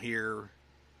now here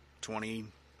 20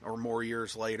 or more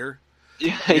years later,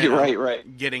 yeah, you know,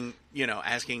 right, getting, you know,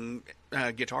 asking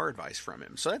guitar advice from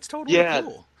him. So that's totally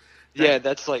cool. Yeah,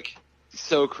 that's like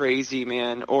so crazy,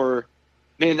 man. Or,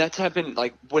 man, that's happened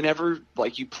like whenever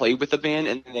like you play with a band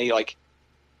and they like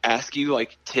ask you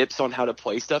like tips on how to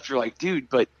play stuff, you're like, dude,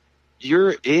 but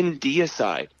you're in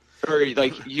Deicide, or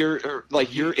like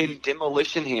you're in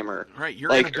Demolition Hammer, right? You're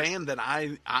like, in a band that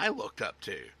I looked up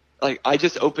to. Like, I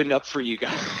just opened up for you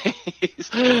guys.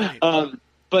 Right.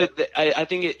 But I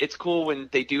think it's cool when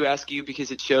they do ask you,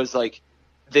 because it shows like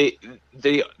they're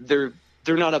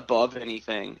not above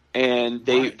anything, and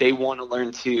they want to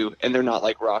learn too, and they're not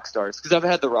like rock stars. Because I've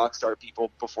had the rock star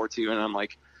people before too, and I'm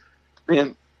like,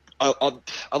 man, I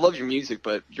love your music,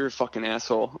 but you're a fucking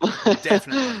asshole.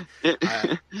 Definitely.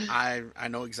 I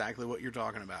know exactly what you're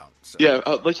talking about. So. Yeah,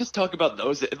 let's just talk about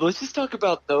those. Let's just talk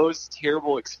about those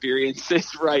terrible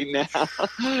experiences right now.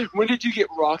 When did you get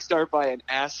rockstar by an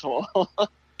asshole?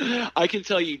 I can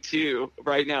tell you two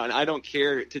right now, and I don't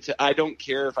care I don't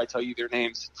care if I tell you their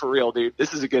names. For real, dude.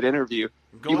 This is a good interview.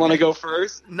 You want to go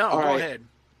first? No, All go right.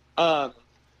 ahead.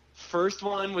 First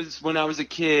one was when I was a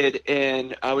kid,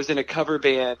 and I was in a cover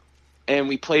band, and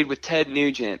we played with Ted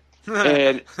Nugent.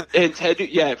 and Ted,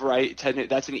 yeah, right. Ted,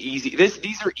 that's an easy.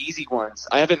 These are easy ones.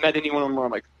 I haven't met anyone where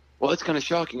I'm like, well, that's kind of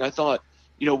shocking. I thought,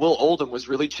 you know, Will Oldham was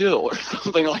really chill or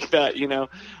something like that, you know.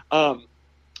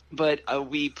 But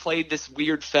we played this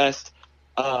weird fest,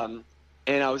 and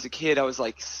I was a kid. I was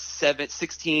like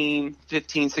 15,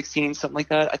 16, something like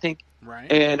that, I think. Right.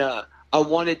 And I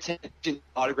wanted to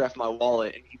autograph my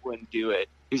wallet, and he wouldn't do it.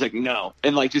 He was like, no,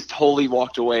 and like just totally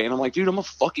walked away. And I'm like, dude, I'm a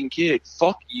fucking kid.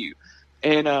 Fuck you.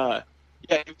 And yeah,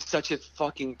 he was such a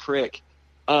fucking prick.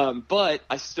 But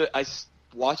I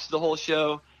watched the whole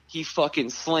show. He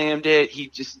fucking slammed it. He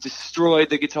just destroyed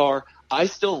the guitar. I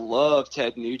still love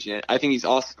Ted Nugent. I think he's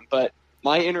awesome, but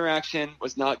my interaction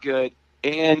was not good.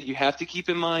 And you have to keep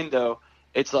in mind, though,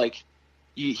 it's like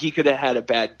he could have had a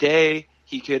bad day.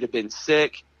 He could have been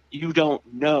sick. You don't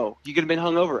know. He could have been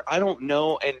hungover. I don't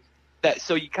know. And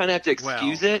so you kind of have to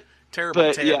excuse it.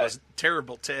 Terrible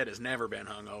Ted has never been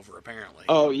hungover, apparently.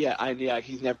 Oh, yeah.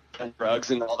 He's never done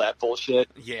drugs and all that bullshit.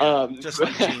 Yeah, just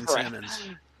like Gene Simmons.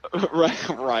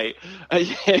 Right.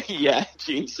 Yeah,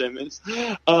 Gene Simmons.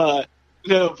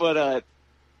 No, but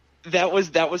that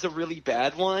was a really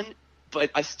bad one, but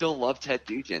I still love Ted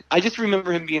Nugent. I just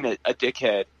remember him being a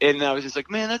dickhead, and I was just like,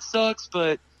 man, that sucks,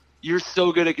 but you're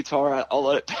so good at guitar, I'll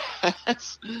let it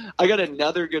pass. I got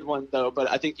another good one, though, but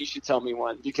I think you should tell me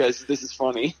one, because this is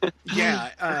funny.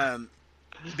 Yeah,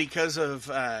 because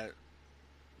of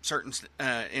certain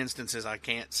instances, I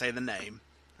can't say the name.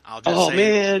 I'll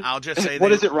just say what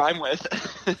does it rhyme with?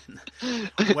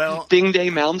 Well, Ding Day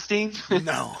Malmsteen?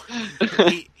 No,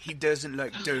 he doesn't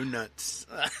like donuts.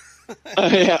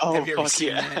 Yeah. Have you ever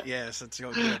seen that? Yes, it's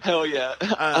so good. Hell yeah!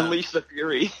 Unleash the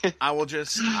fury. I will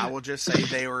just say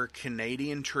they were a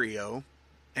Canadian trio,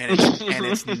 and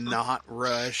it's not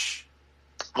Rush.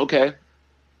 Okay.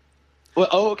 Well,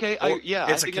 okay.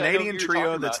 It's a Canadian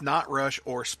trio that's not Rush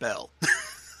or Spell.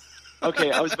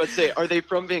 Okay, I was about to say, are they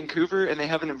from Vancouver and they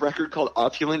have a record called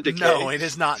Opulent Decay? No, it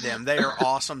is not them. They are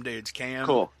awesome dudes. Cam,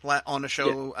 cool. On the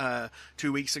show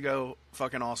 2 weeks ago,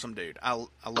 fucking awesome dude. I love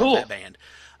that band.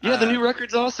 Yeah, the new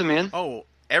record's awesome, man. Oh,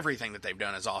 everything that they've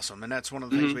done is awesome, and that's one of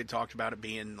the things we talked about, it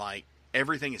being like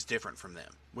everything is different from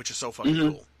them, which is so fucking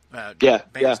cool.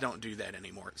 Bands don't do that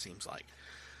anymore, it seems like.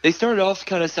 They started off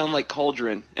kind of sound like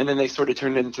Cauldron, and then they sort of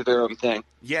turned it into their own thing.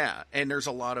 Yeah, and there's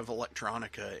a lot of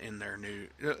electronica in their new,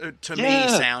 me,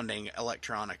 sounding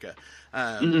electronica.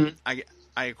 I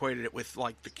equated it with,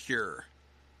 like, The Cure.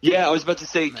 Yeah, I was about to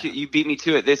say, you beat me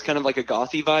to it. There's kind of like a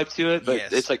gothy vibe to it, but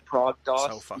it's like prog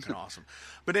goth. So fucking awesome.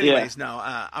 But anyways,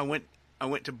 I went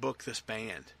to book this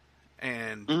band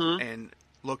and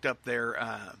looked up their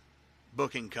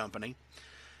booking company.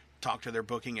 Talked to their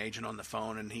booking agent on the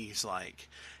phone, and he's like,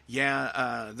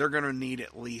 they're going to need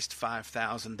at least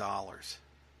 $5,000.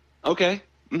 Okay.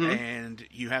 Mm-hmm. And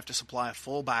you have to supply a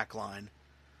full backline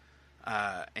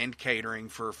and catering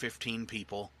for 15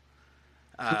 people.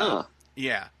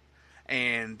 Yeah.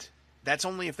 And that's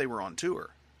only if they were on tour.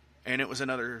 And it was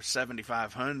another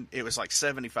 $7,500. It was like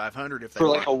 $7,500 if they were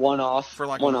like a one-off. For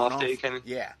like one-off day kind of.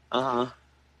 Yeah.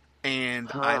 And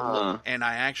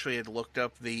I actually had looked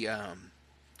up the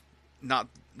not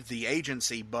the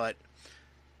agency, but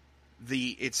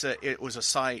it was a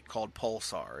site called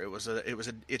Pulsar.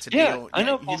 It's a deal. I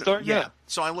know Pulsar. Yeah.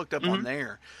 So I looked up on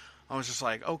there. I was just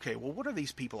like, okay, well, what are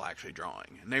these people actually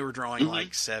drawing? And they were drawing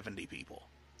like 70 people.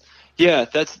 Yeah,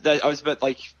 I was about,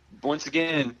 like, once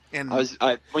again,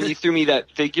 when you threw me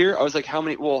that figure, I was like, how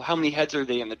many heads are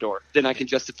they in the door? Then I can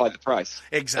justify the price.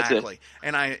 Exactly.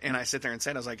 And I sit there and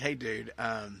said, I was like, hey, dude,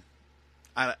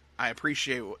 I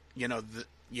appreciate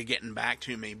you getting back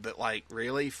to me, but, like,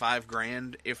 really,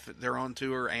 $5,000 if they're on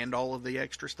tour and all of the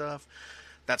extra stuff,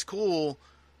 that's cool.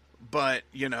 But,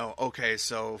 okay,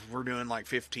 so if we're doing like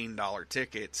 $15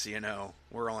 tickets,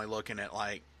 we're only looking at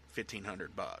like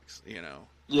 $1,500,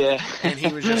 Yeah. And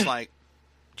he was just like,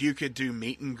 you could do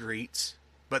meet and greets,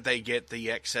 but they get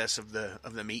the excess of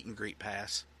the meet and greet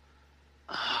pass.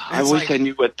 I wish I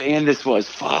knew what band this was.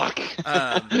 Fuck.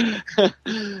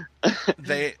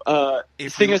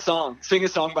 Sing a song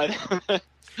by them.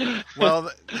 Well,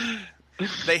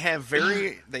 they have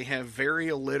very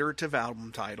alliterative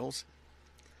album titles.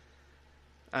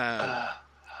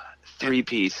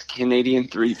 Three-piece, Canadian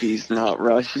three-piece, not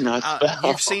Rush, not Spell.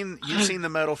 You've seen the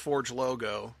Metal Forge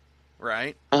logo,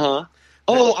 right? Uh-huh.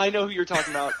 Oh, I know who you're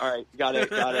talking about. All right, got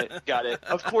it.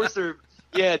 Of course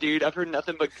yeah, dude, I've heard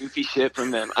nothing but goofy shit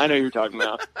from them. I know who you're talking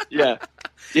about. Yeah,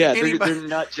 they're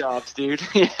nut jobs, dude.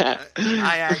 Yeah.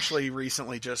 I actually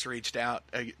recently just reached out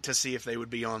to see if they would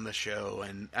be on the show,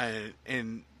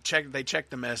 and they checked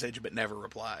the message but never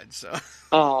replied. So.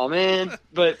 Oh man,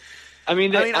 but I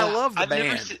mean, I love the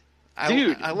band.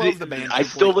 I love the band. I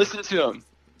still listen to them.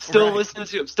 Still listen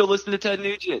to Ted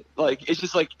Nugent. Like, it's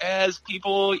just like, as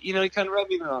people, he kind of rub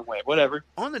me the wrong way. Whatever.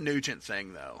 On the Nugent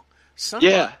thing, though,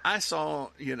 I saw,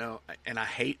 and I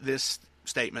hate this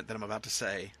statement that I'm about to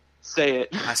say. Say it.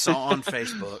 I saw on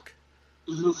Facebook.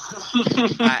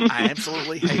 I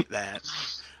absolutely hate that.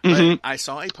 But I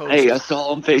saw a post. Hey, I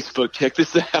saw on Facebook. Check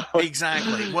this out.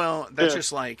 Exactly. Well, that's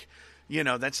just like,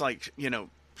 that's like,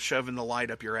 shoving the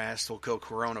light up your ass will kill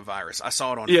coronavirus. I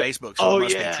saw it on Facebook, so it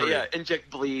must be true. Yeah, inject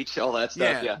bleach, all that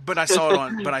stuff. Yeah, but I saw it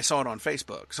on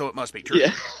Facebook, so it must be true.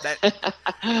 Yeah.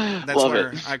 That's Love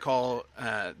where it. I call.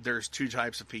 There's two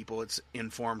types of people. It's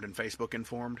informed and Facebook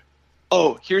informed.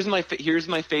 Oh, here's my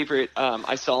favorite.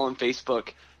 I saw on Facebook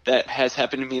that has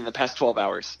happened to me in the past 12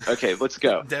 hours. Okay, let's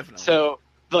go. Definitely. So,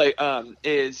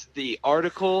 is the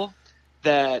article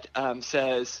that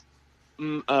says,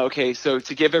 okay, so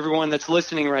to give everyone that's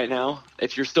listening right now,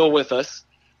 if you're still with us,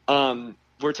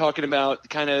 we're talking about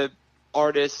kind of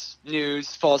artists,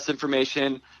 news, false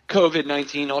information,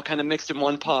 COVID-19, all kind of mixed in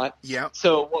one pot. Yeah.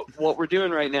 So what we're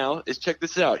doing right now is check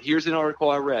this out. Here's an article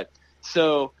I read.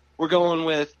 So we're going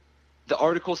with the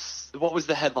article. What was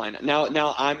the headline?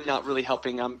 Now I'm not really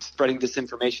helping. I'm spreading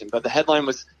disinformation, but the headline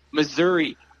was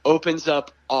Missouri opens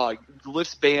up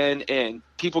lifts ban and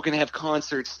people can have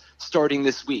concerts starting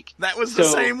this week. That was the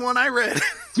same one I read.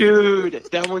 Dude,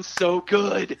 that one's so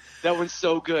good.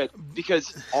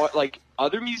 Because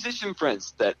other musician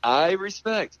friends that I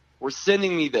respect were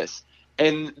sending me this,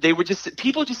 and they would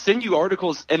people just send you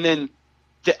articles, and then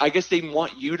I guess they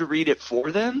want you to read it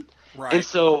for them. Right. And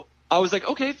so I was like,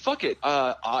 okay, fuck it.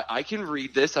 I can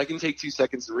read this. I can take 2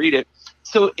 seconds to read it.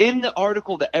 So in the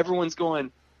article that everyone's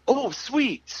going, oh,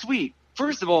 sweet.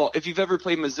 First of all, if you've ever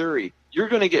played Missouri, you're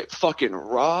going to get fucking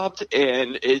robbed,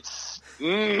 and it's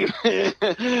I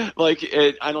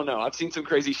don't know. I've seen some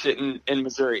crazy shit in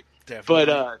Missouri. Definitely.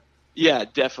 But yeah,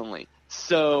 definitely.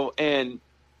 So,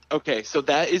 so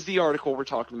that is the article we're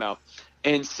talking about.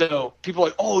 And so people are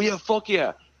like, oh, yeah, fuck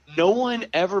yeah. No one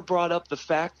ever brought up the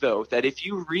fact, though, that if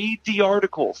you read the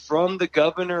article from the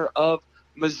governor of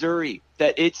Missouri,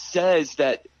 that it says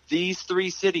that these 3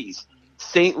 cities,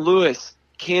 St. Louis,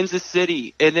 Kansas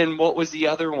City, and then what was the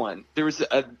other one? There was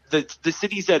the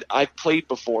cities that I've played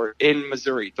before in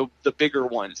Missouri, the bigger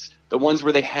ones, the ones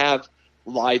where they have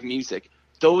live music.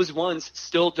 Those ones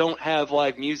still don't have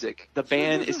live music. The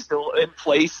ban is still in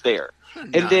place there. Nice.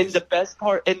 And then the best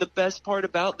part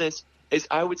about this is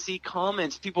I would see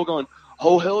comments, people going,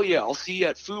 oh, hell yeah, I'll see you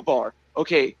at FUBAR.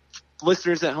 Okay,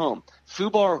 listeners at home,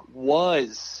 FUBAR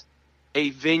was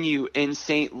a venue in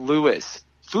St. Louis.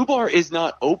 FUBAR is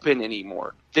not open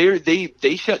anymore.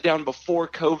 They shut down before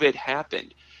COVID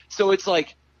happened. So it's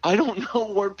like, I don't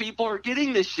know where people are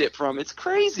getting this shit from. It's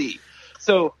crazy.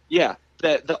 So yeah,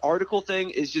 the article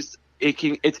thing is just,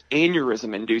 it's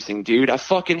aneurysm inducing, dude. I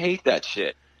fucking hate that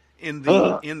shit. In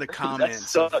the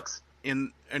comments, that sucks.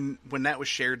 And when that was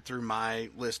shared through my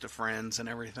list of friends and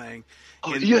everything.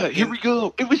 Here we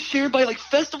go. It was shared by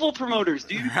festival promoters,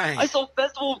 dude. Right. I saw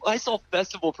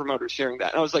festival promoters sharing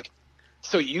that, and I was like,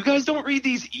 so you guys don't read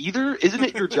these either? Isn't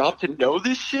it your job to know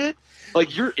this shit?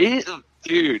 You're in,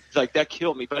 dude. That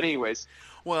killed me. But anyways,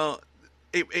 well,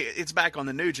 it's back on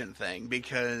the Nugent thing,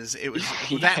 because it was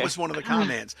that was one of the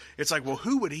comments. It's like, well,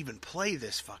 who would even play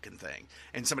this fucking thing?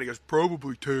 And somebody goes,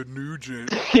 probably Ted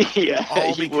Nugent. Yeah,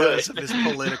 all because of his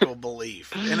political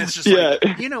belief. And it's just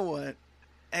like, you know what?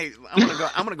 Hey, I'm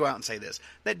gonna go out and say this.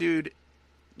 That dude,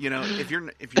 if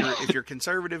you're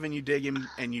conservative and you dig him,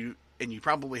 and you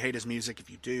probably hate his music if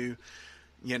you do,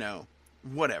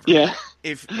 whatever. Yeah.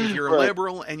 If you're a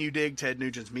liberal and you dig Ted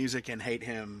Nugent's music and hate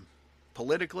him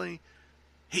politically,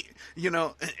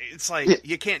 it's like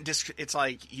you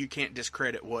can't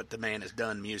discredit what the man has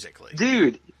done musically.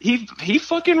 Dude, he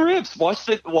fucking rips. Watch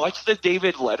the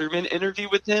David Letterman interview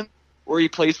with him where he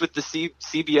plays with the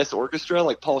CBS orchestra,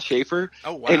 like Paul Schaefer.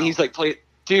 Oh wow. And he's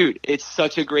dude, it's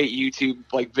such a great YouTube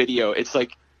video. It's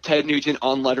like Ted Nugent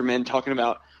on Letterman talking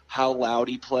about how loud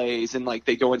he plays, and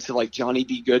they go into Johnny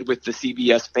B. Good with the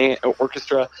CBS band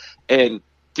orchestra, and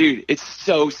dude, it's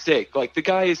so sick. The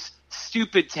guy is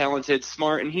stupid talented,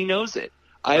 smart, and he knows it.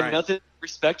 I have nothing but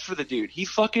respect for the dude. He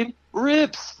fucking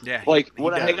rips. Yeah.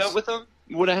 Would I hang out with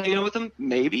him?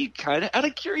 Maybe, kind of out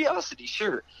of curiosity,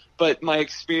 sure. But my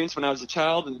experience when I was a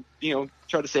child and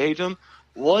tried to say hey to him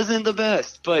wasn't the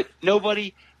best. But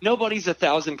nobody's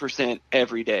 1,000%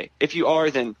 every day. If you are,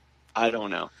 then I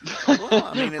don't know.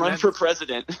 Well, run for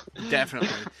president. Definitely.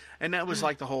 And that was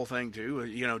the whole thing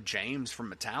too. James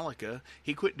from Metallica,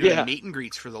 he quit doing meet and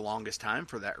greets for the longest time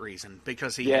for that reason,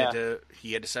 because he had to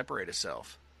separate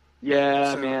himself.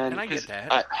 Yeah, man. And I get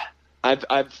that.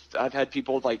 I've had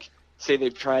people say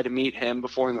they've tried to meet him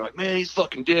before, and they're like, man, he's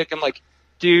fucking dick. I'm like,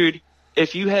 dude,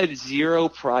 if you had zero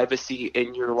privacy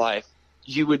in your life,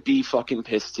 you would be fucking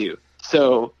pissed too.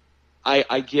 So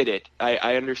I get it.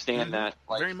 I understand that.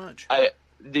 Very much.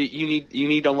 You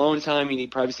need alone time. You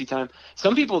need privacy time.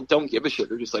 Some people don't give a shit.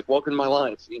 They're just welcome to my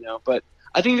life, But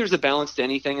I think there's a balance to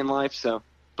anything in life. So,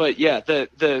 but yeah,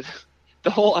 the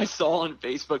whole I saw on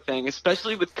Facebook thing,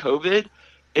 especially with COVID,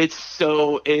 It's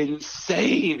so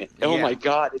insane. Oh Yeah. my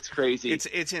God, it's crazy.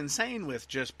 It's insane with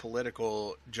just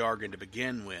political jargon to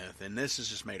begin with, and this has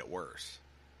just made it worse.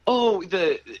 Oh,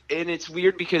 and it's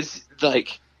weird because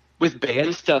like with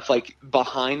band stuff, like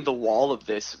behind the wall of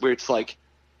this, where it's like,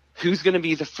 who's gonna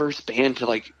be the first band to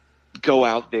like go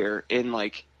out there and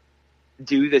like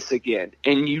do this again?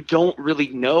 And you don't really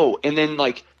know. And then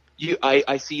like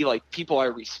I see like people I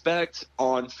respect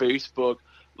on Facebook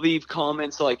leave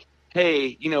comments like,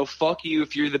 hey, fuck you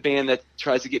if you're the band that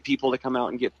tries to get people to come out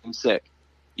and get them sick.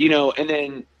 And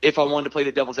then if I wanted to play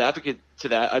the devil's advocate to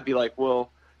that, I'd be like, well,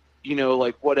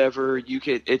 like whatever,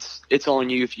 it's on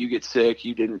you if you get sick,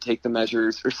 you didn't take the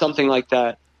measures or something like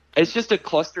that. It's just a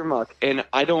clustermuck, and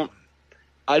I don't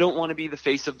want to be the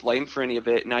face of blame for any of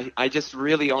it. And I just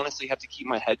really honestly have to keep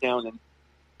my head down, and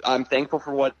I'm thankful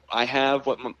for what I have,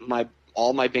 what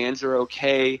all my bands are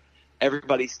okay.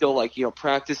 Everybody's still like,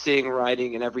 practicing,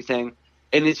 writing and everything.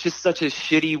 And it's just such a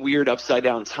shitty, weird, upside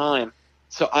down time.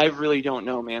 So I really don't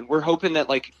know, man. We're hoping that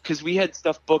like, cause we had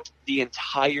stuff booked the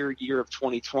entire year of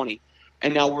 2020.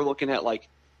 And now we're looking at like,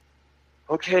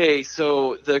 okay,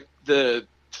 so the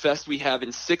fest we have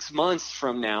in 6 months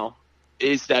from now,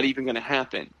 is that even going to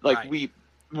happen? Like right.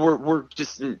 we're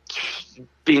just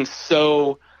being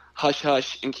so hush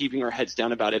hush and keeping our heads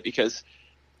down about it because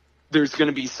there's going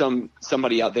to be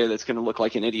somebody out there that's going to look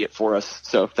like an idiot for us.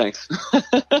 So thanks. All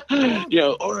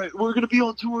right, we're going to be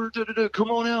on tour. Come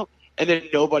on out. And then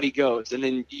nobody goes. And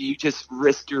then you just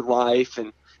risk your life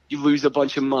and you lose a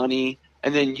bunch of money.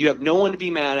 And then you have no one to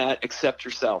be mad at except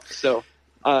yourself. So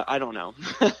I don't know.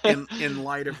 in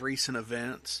light of recent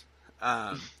events,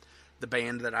 the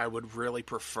band that I would really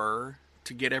prefer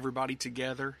to get everybody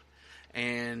together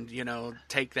and,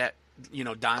 take that,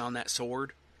 die on that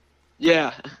sword.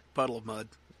 Yeah. Puddle of Mud.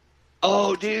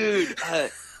 Oh, dude.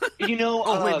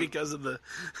 Only because of the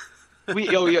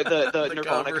the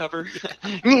Nirvana cover.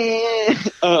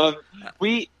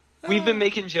 We've been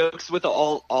making jokes with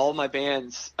all my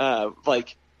bands.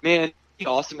 Like, man, it'd be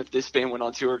awesome if this band went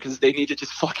on tour because they need to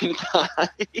just fucking die.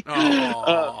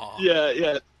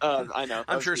 Yeah. I know.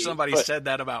 I'm sure somebody said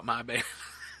that about my band.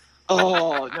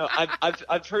 Oh no,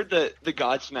 I've heard the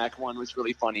Godsmack one was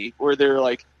really funny, where they're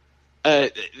like,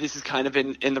 this is kind of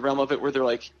in the realm of it, where they're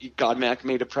like, Godsmack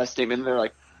made a press statement, and they're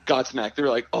like, Godsmack, they're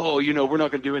like, oh, we're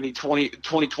not going to do any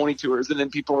 2020 tours, and then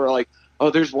people are like, oh,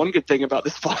 there's one good thing about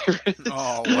this virus.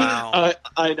 Oh wow.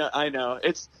 I know,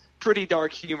 it's pretty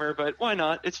dark humor, but why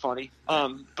not? It's funny.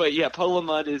 But yeah, Puddle of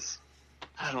Mud is,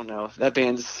 I don't know, that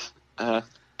band's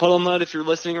Puddle of Mud, if you're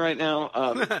listening right now,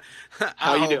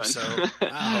 how you doing? So.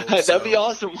 That'd be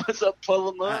awesome. What's up, Puddle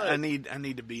of Mud? I need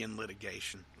to be in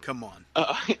litigation. Come on.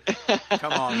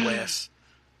 Come on, Wes.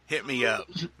 Hit me up.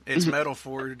 It's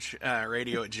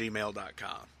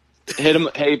metalforgeradio@gmail.com. Hit him.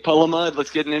 Hey, Puddle of Mud,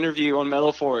 let's get an interview on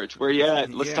Metal Forge. Where you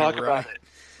at? Let's talk about it.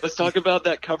 Let's talk about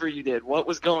that cover you did. What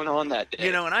was going on that day?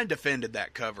 And I defended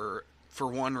that cover for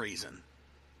one reason.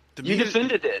 You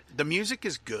defended it. The music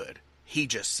is good. He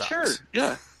just sucks. Sure,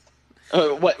 yeah.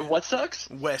 What sucks?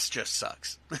 Wes just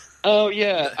sucks. Oh,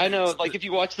 yeah, I know. Like, if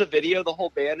you watch the video, the whole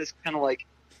band is kind of like,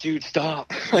 dude,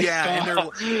 stop. Like, yeah,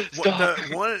 stop.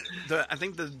 and I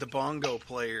think the bongo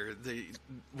player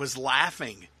was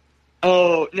laughing.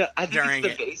 Oh, no, I think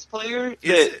it's the bass player.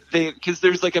 Because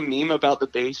there's like a meme about the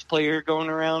bass player going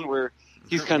around where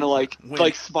he's kind of like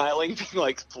smiling, being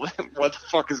like, what the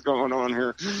fuck is going on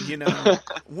here? I'm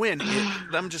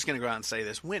just going to go out and say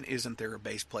this. When isn't there a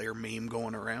bass player meme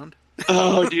going around?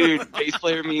 Oh, dude, bass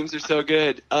player memes are so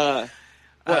good. I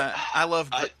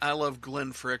love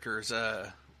Glenn Fricker's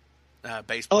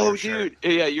bass player. Oh, dude,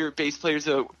 yeah, your bass player's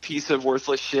a piece of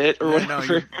worthless shit or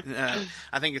whatever. No,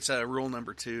 I think it's rule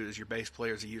number 2 is your bass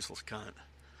player's a useless cunt.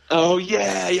 Oh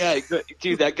yeah,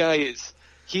 dude, that guy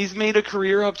he's made a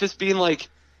career of just being like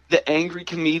the angry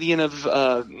comedian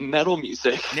of metal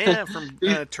music. Yeah, from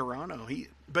Toronto. He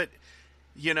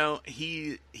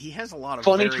has a lot of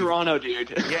funny Toronto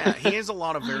dude. Yeah, he has a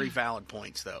lot of very valid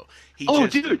points though.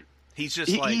 Dude, he's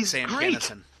just like Sam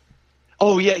Kinison.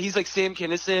 Oh yeah, he's like Sam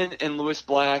Kinison and Lewis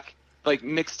Black, like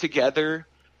mixed together.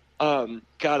 God,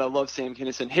 I love Sam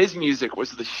Kinison. His music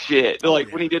was the shit.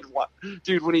 When he did,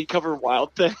 when he covered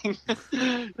Wild Thing,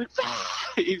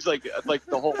 he's like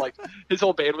the whole his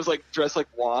whole band was like dressed like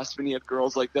Wasp, and he had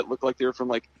girls like that looked like they were from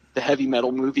like the heavy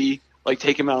metal movie, like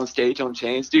take him out on stage on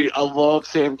chains. Dude, I love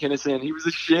Sam Kinison. He was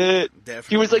a shit.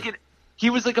 Definitely. He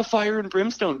was like a fire and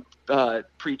brimstone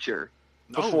preacher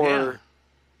before. Oh, yeah.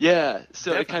 Yeah,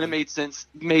 so Definitely. It kind of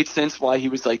made sense why he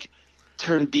was like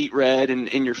turned beet red and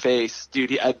in your face,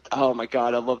 dude. Oh my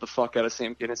god, I love the fuck out of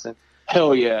Sam Kinison.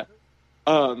 Hell yeah.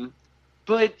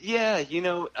 But yeah,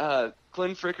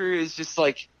 Glenn Fricker is just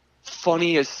like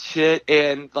funny as shit,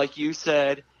 and like you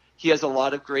said, he has a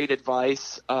lot of great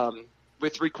advice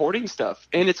with recording stuff,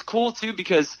 and it's cool too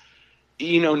because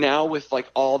now with like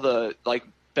all the like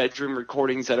bedroom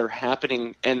recordings that are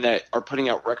happening and that are putting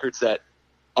out records that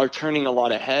are turning a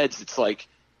lot of heads, it's like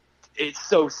it's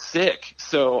so sick.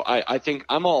 So I think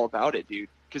I'm all about it, dude,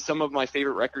 because some of my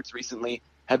favorite records recently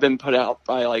have been put out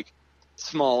by like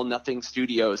small nothing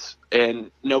studios, and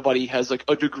nobody has like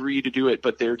a degree to do it,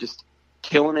 but they're just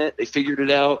killing it. They figured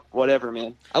it out. Whatever,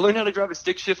 man. I learned how to drive a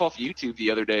stick shift off YouTube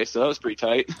the other day, so that was pretty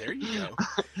tight. There you go.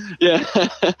 Yeah.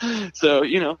 So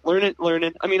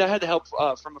learning. I mean, I had to help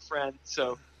from a friend.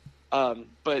 So,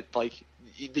 but like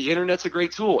the internet's a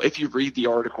great tool if you read the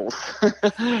articles.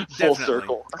 Full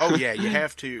circle. Oh yeah, you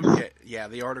have to. Yeah,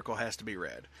 the article has to be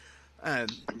read. I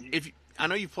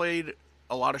know you played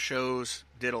a lot of shows,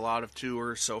 did a lot of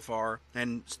tours so far,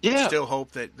 and still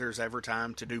hope that there's ever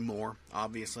time to do more,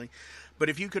 obviously. But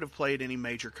if you could have played any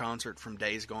major concert from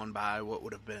days gone by, what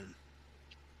would have been?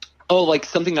 Oh, like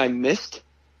something I missed?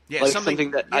 Yeah, like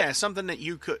something that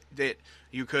you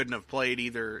couldn't have played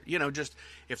either. Just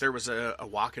if there was a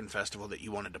walk-in festival that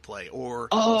you wanted to play, or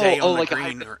Day on the like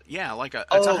Green, like a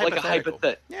hypothetical.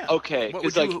 Yeah. Okay.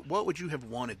 What would you have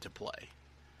wanted to play?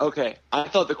 Okay, I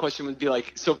thought the question would be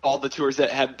like, so all the tours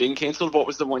that have been canceled, what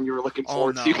was the one you were looking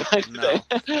forward to, guys? No.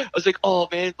 I was like, oh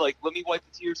man, like let me wipe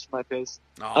the tears from my face.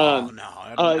 Oh no,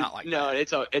 not like no,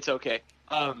 that. it's okay.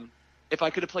 If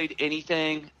I could have played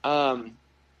anything, I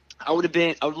would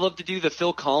love to do the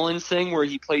Phil Collins thing where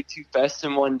he played 2 fests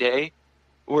in one day,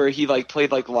 where he like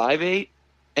played like Live 8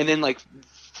 and then like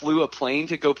flew a plane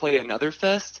to go play another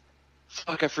fest.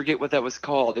 Fuck, I forget what that was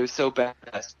called. It was so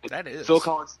badass. That is Phil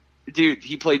Collins. Dude,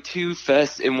 he played 2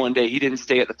 fests in one day. He didn't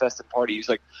stay at the festive party. He was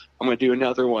like, I'm going to do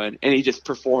another one. And he just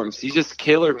performs. He's just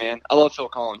killer, man. I love Phil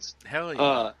Collins. Hell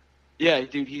yeah. Yeah,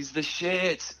 dude, he's the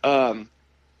shit.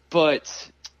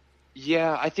 But,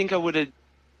 yeah, I think I would have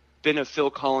been a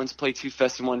Phil Collins, play 2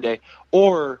 fests in one day.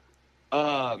 Or,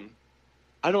 I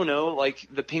don't know, like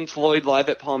the Pink Floyd live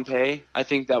at Pompeii. I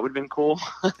think that would have been cool.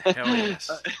 Hell yes.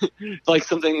 Like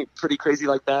something pretty crazy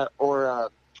like that.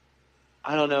 Or,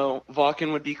 I don't know,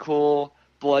 Wacken would be cool.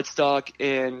 Bloodstock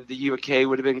in the UK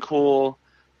would have been cool.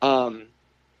 I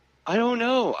don't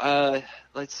know.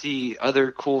 Let's see,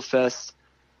 other cool fests.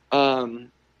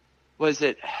 Was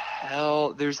it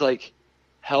Hell? There's like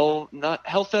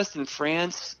Hellfest in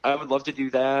France. I would love to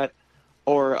do that.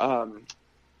 Or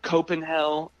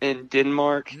Copenhagen in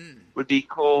Denmark would be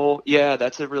cool. Yeah,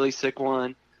 that's a really sick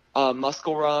one.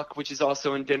 Muscle Rock, which is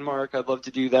also in Denmark. I'd love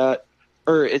to do that.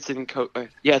 Or it's in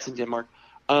it's in Denmark.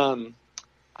 I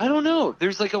don't know.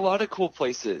 There's like a lot of cool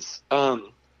places.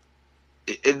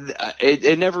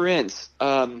 It never ends.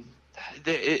 Of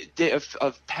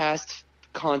past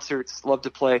concerts, love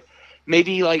to play.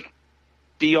 Maybe like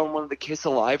be on one of the Kiss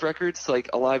Alive records,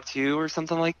 like Alive 2 or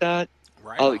something like that.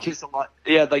 Right. Kiss Alive.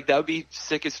 Yeah, like that would be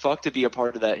sick as fuck to be a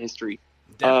part of that history.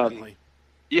 Definitely.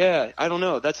 Yeah, I don't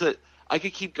know. I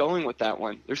could keep going with that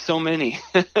one. There's so many.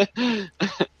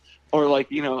 Or like,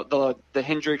 the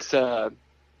Hendrix,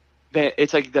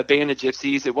 it's like the Band of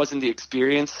Gypsies. It wasn't the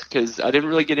Experience because I didn't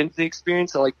really get into the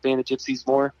Experience. I like Band of Gypsies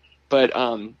more. But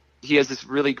he has this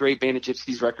really great Band of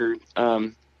Gypsies record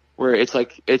where it's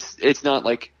like it's not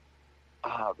like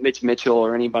Mitch Mitchell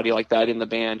or anybody like that in the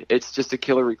band. It's just a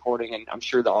killer recording, and I'm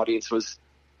sure the audience was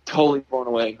totally blown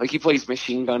away. Like he plays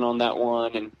Machine Gun on that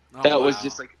one, and was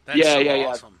just like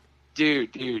awesome.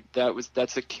 Dude,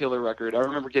 that's a killer record. I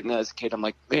remember getting that as a kid. I'm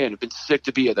like, man, it'd been sick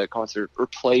to be at that concert or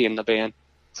play in the band.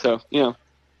 So,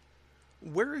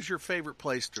 Where is your favorite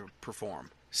place to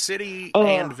perform? City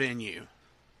and venue?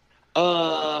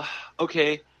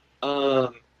 Okay.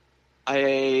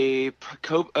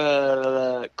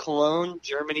 Cologne,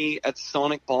 Germany at the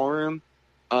Sonic Ballroom.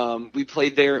 We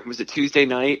played there. It was a Tuesday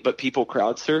night, but people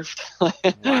crowd surfed.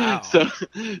 Wow. So,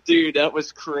 dude, that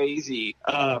was crazy.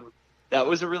 That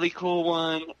was a really cool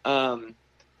one.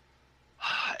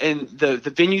 And the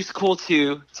venue's cool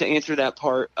too, to answer that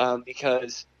part,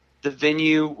 because the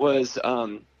venue was,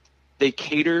 they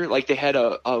cater, like they had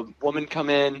a woman come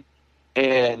in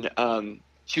and,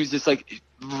 she was just like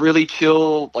really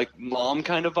chill, like mom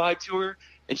kind of vibe to her.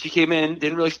 And she came in,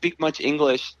 didn't really speak much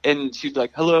English, and she'd be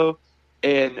like, hello.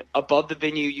 And above the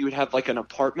venue, you would have like an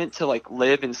apartment to like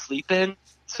live and sleep in.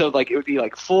 So like, it would be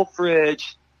like full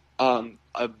fridge.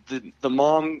 The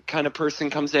mom kind of person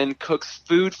comes in, cooks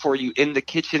food for you in the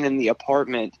kitchen in the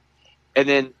apartment, and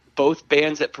then both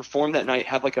bands that perform that night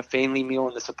have like a family meal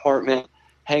in this apartment,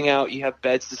 hang out. You have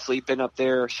beds to sleep in up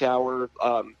there, shower.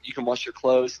 You can wash your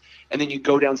clothes, and then you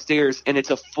go downstairs, and it's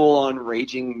a full-on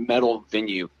raging metal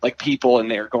venue, like people in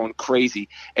there going crazy.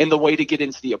 And the way to get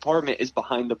into the apartment is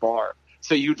behind the bar.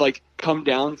 So you'd like come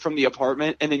down from the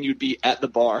apartment, and then you'd be at the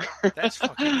bar. That's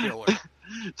fucking killer.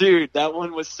 Dude, that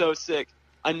one was so sick.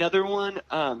 Another one,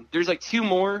 there's like two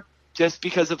more just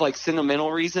because of like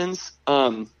sentimental reasons.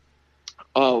 One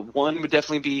would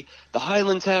definitely be the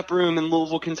Highland Tap Room in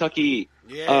Louisville, Kentucky.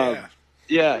 Yeah.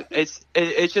 Yeah,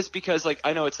 it's just because like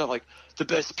I know it's not like the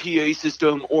best PA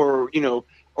system or, you know,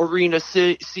 arena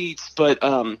seats, but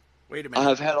wait a minute.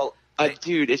 I've had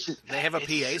dude, it's just they have a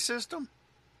PA system?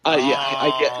 Yeah,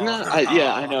 I get no,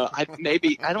 I know.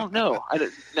 I don't know.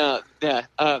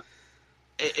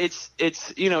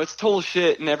 It's you know, it's total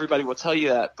shit, and everybody will tell you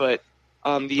that. But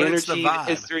the energy, the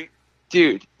history,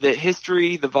 dude, the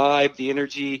history, the vibe, the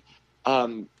energy,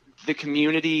 the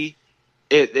community,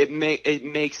 it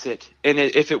makes it. And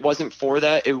if it wasn't for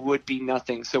that, it would be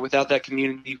nothing. So without that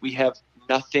community, we have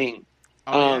nothing.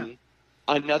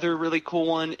 Another really cool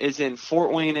one is in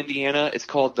Fort Wayne, Indiana. It's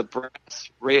called the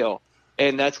Brass Rail.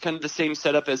 And that's kind of the same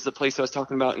setup as the place I was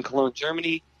talking about in Cologne,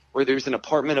 Germany, where there's an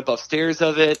apartment above stairs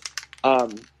of it,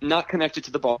 not connected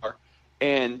to the bar.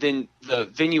 And then the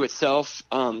venue itself,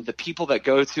 the people that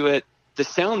go to it, the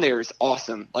sound there is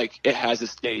awesome. Like, it has a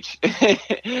stage.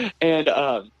 And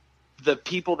the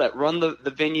people that run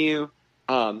the venue,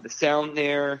 the sound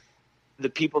there, the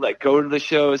people that go to the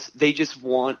shows, they just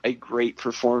want a great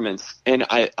performance. And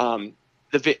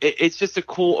it's just a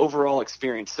cool overall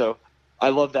experience. So I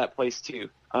love that place too.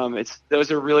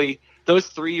 Those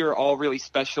three are all really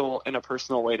special in a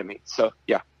personal way to me. So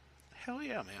yeah. Hell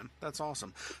yeah, man. That's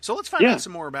awesome. So let's find out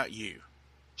some more about you.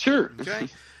 Sure. Okay.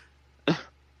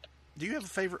 Do you have a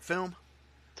favorite film?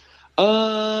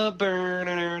 I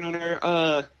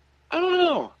don't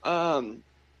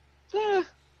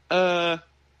know.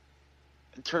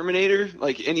 Terminator,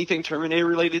 like anything Terminator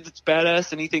related, it's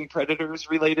badass. Anything Predators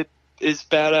related is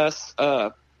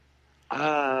badass.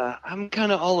 I'm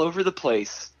kind of all over the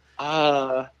place.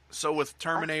 So with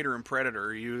Terminator and Predator,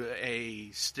 are you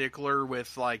a stickler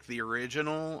with like the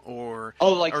original, or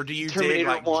do you Terminator dig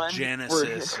like 1,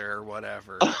 Genesis or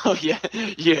whatever? Oh yeah,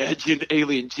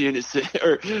 Alien Genesis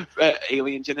or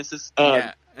Alien Genesis.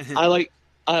 Yeah.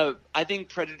 I think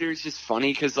Predator is just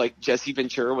funny because like Jesse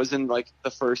Ventura was in like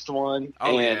the first one.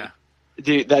 Oh yeah.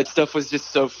 Dude, that stuff was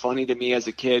just so funny to me as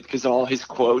a kid because all his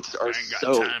quotes are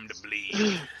so. Time to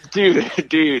bleed.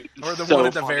 Dude. Or the so one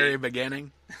at the funny. very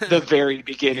beginning. The very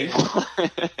beginning.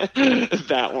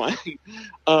 That one.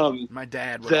 My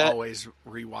dad would always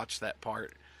rewatch that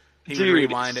part. He would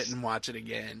rewind it and watch it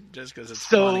again just because it's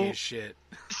funny as shit.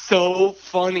 So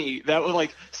funny. That was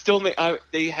like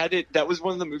they had it. That was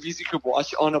one of the movies you could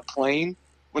watch on a plane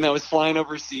when I was flying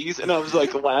overseas, and I was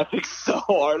like laughing so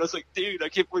hard. I was like, dude, I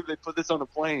can't believe they put this on a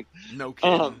plane. No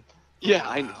kidding. Yeah,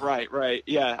 wow. Right.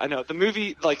 Yeah, I know. The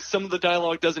movie, like, some of the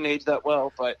dialogue doesn't age that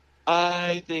well, but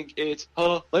I think it's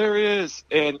hilarious.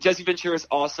 And Jesse Ventura is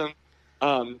awesome.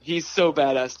 He's so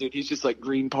badass, dude. He's just like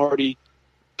Green Party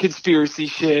conspiracy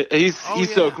shit. He's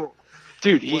so cool.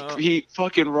 Dude, he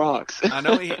fucking rocks. I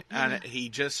know he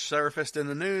just surfaced in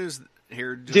the news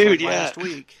here just last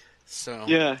week. So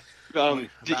yeah.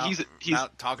 He's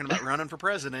talking about running for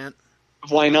president.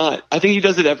 Why not? I think he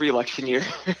does it every election year.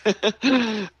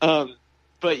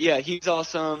 But yeah, he's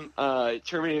awesome.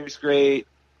 Terminator's great.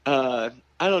 I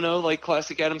don't know, like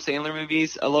classic Adam Sandler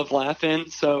movies. I love laughing.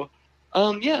 So,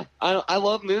 yeah, I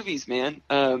love movies, man.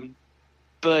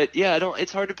 But yeah,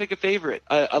 it's hard to pick a favorite.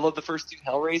 I love the first two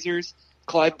Hellraisers.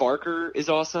 Clive Barker is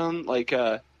awesome. Like,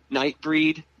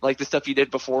 Nightbreed, like the stuff he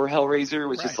did before Hellraiser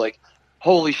was just like,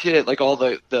 holy shit, like all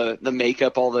the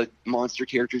makeup, all the monster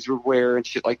characters would wear and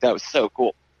shit like that was so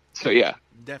cool. So yeah,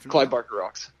 definitely. Clive Barker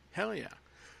rocks. Hell yeah.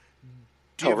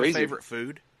 Do you have a favorite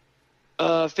food?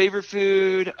 Favorite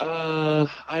food? I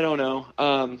don't know.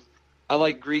 I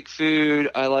like Greek food.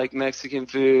 I like Mexican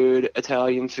food,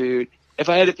 Italian food. If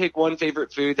I had to pick one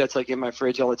favorite food that's like in my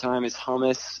fridge all the time is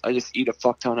hummus. I just eat a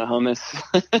fuck ton of hummus.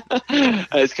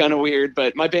 It's kind of weird,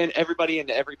 but everybody in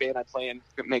every band I play in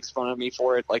makes fun of me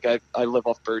for it. Like I live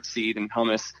off birdseed and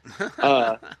hummus.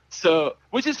 So,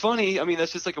 which is funny. I mean,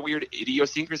 that's just like a weird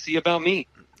idiosyncrasy about me.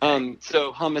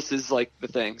 So hummus is like the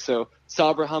thing. So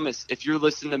Sabra Hummus, if you're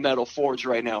listening to Metal Forge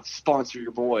right now, sponsor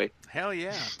your boy. Hell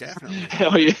yeah, definitely.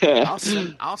 Hell yeah.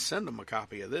 I'll send them a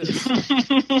copy of this.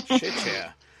 Shit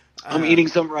yeah. I'm eating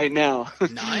some right now.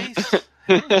 Nice.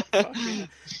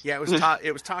 Yeah,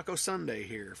 it was Taco Sunday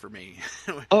here for me.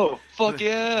 Oh, fuck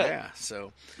yeah. Yeah,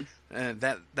 so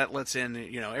that lets in,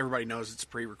 everybody knows it's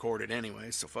pre-recorded anyway,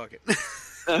 so fuck it.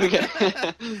 Okay.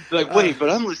 Like, wait, but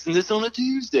I'm listening to this on a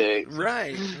Tuesday.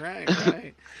 Right.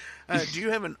 Do you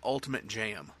have an ultimate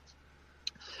jam?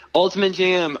 Ultimate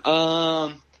Jam.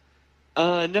 No.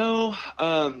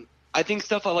 I think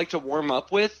stuff I like to warm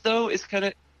up with though is kind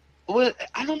of. Well,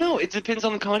 I don't know. It depends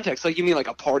on the context. Like, you mean like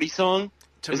a party song?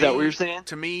 That what you're saying?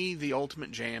 To me, the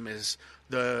ultimate jam is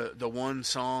the one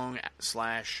song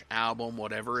 / album,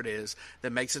 whatever it is,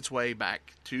 that makes its way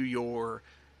back to your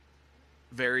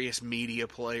various media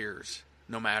players,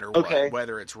 no matter what, Okay.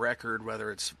 whether it's record,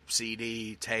 whether it's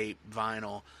CD, tape,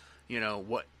 vinyl. You know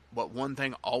what one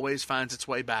thing always finds its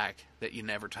way back that you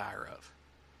never tire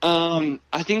of.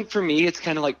 I think for me, it's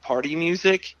kind of like party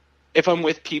music. If I'm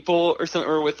with people or something,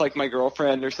 or with like my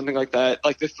girlfriend or something like that,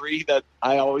 like the three that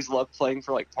I always love playing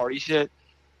for like party shit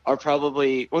are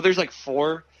probably, well, there's like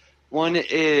four. One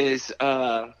is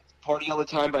Party All the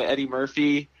Time by Eddie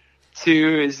Murphy.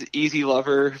 Two is Easy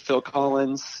Lover, Phil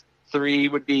Collins. Three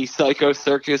would be Psycho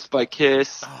Circus by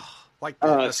Kiss. Oh, like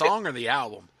the song or the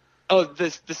album? Oh,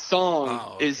 the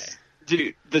song is,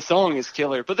 dude, the song is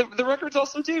killer, but the record's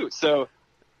also too. So,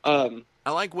 I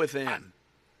like Within.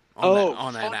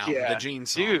 On that album, yeah. the Gene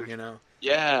song, dude, you know.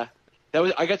 Yeah,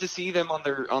 I got to see them on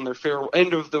their farewell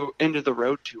end of the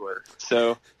road tour.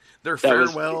 So their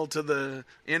farewell to the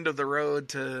end of the road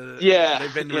to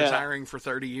they've been retiring for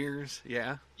 30 years.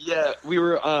 Yeah. Yeah, we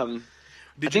were.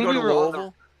 Did you go to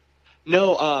Louisville?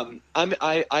 No,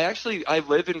 I actually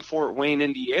live in Fort Wayne,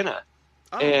 Indiana,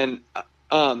 and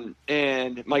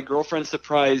my girlfriend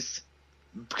surprised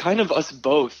kind of us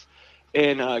both.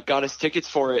 And got us tickets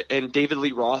for it, and David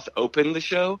Lee Roth opened the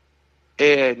show,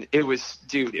 and it was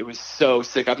so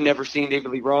sick. I've never seen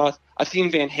David Lee Roth. I've seen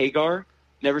Van Hagar,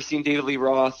 never seen David Lee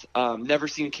Roth, never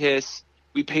seen Kiss.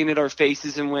 We painted our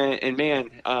faces and went, and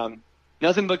man,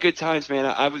 nothing but good times, man.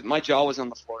 My jaw was on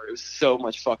the floor. It was so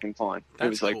much fucking fun. That's it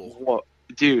was like, cool. whoa,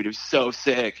 dude, it was so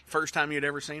sick. First time you'd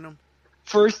ever seen him?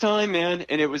 First time, man,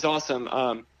 and it was awesome.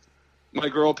 My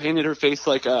girl painted her face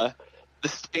like the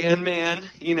Stan Man,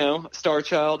 you know, Star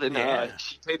Child, and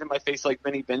she painted my face like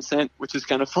Vinnie Vincent, which is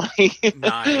kind of funny.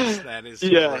 Nice, that is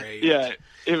great. Yeah,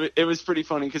 it was pretty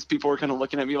funny because people were kind of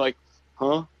looking at me like,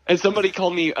 huh? And somebody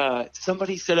called me,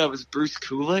 somebody said I was Bruce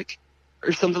Kulick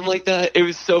or something like that. It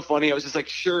was so funny. I was just like,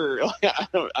 sure. I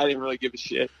didn't really give a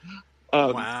shit.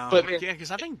 Wow. But man, yeah,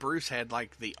 because I think Bruce had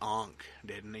like the Ankh,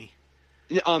 didn't he?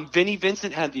 Vinnie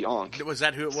Vincent had the Ankh. Was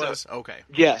that who it was? Okay.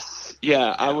 Yes.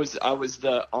 Yeah. I was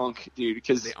the Ankh dude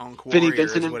because the Ankh Vinnie Warrior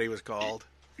Vincent is what he was called.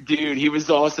 Dude, he was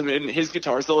awesome, and his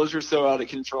guitar solos were so out of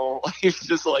control. He was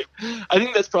just like, I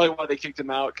think that's probably why they kicked him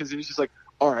out, because he was just like,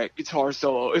 all right, guitar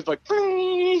solo. It's like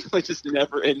just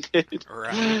never ended.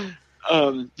 Right.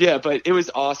 Yeah, but it was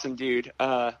awesome, dude.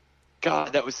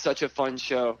 God, that was such a fun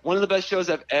show. One of the best shows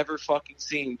I've ever fucking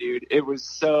seen, dude. It was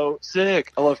so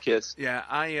sick. I love Kiss. Yeah,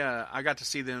 I got to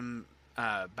see them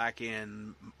back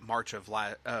in March of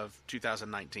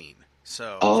 2019.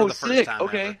 So for the first time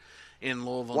ever in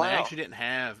Louisville. Wow. They actually didn't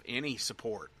have any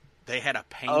support. They had a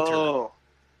painter. Oh.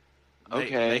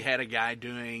 Okay. They had a guy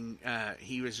doing.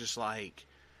 He was just like.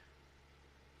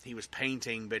 He was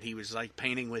painting, but he was like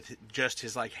painting with just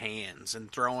his like hands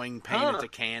and throwing paint at the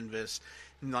canvas.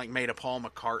 And, like, made a Paul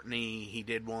McCartney. He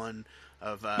did one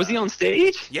of. Was he on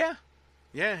stage? Yeah.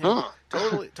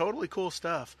 Totally cool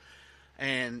stuff.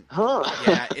 And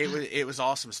yeah, it was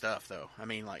awesome stuff though. I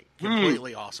mean, like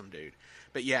completely awesome, dude.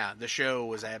 But yeah, the show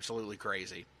was absolutely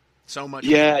crazy. So much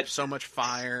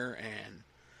fire and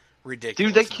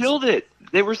ridiculous. Dude, they killed it.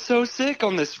 They were so sick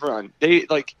on this run. They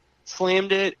like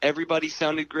slammed it. Everybody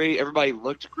sounded great. Everybody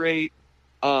looked great.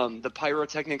 The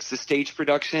pyrotechnics, the stage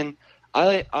production.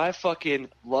 I fucking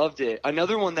loved it.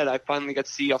 Another one that I finally got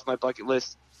to see off my bucket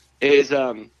list is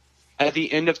at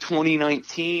the end of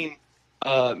 2019,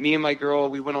 me and my girl,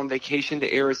 we went on vacation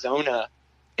to Arizona,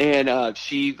 and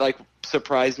she like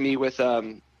surprised me with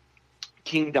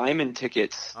King Diamond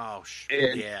tickets. Oh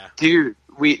yeah, dude,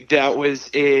 that was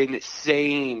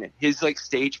insane. His like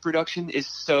stage production is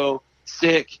so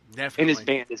sick. Definitely. And his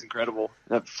band is incredible.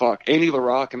 Andy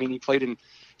LaRocque. I mean, he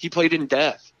played in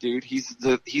Death, dude. He's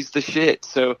the shit.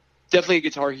 So definitely a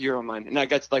Guitar Hero of mine. And I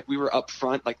got to, like, we were up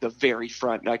front, like the very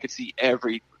front, and I could see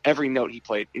every note he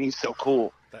played, and he's so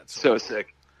cool. That's so cool.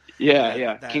 Sick.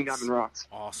 Yeah. King Diamond rocks.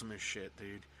 Awesome as shit,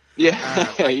 dude.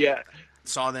 Yeah, yeah.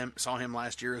 Saw him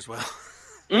last year as well.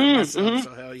 Mm-hmm.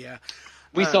 So hell yeah.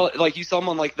 We saw, like, you saw him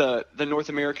on like the North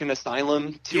American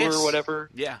Asylum tour or whatever.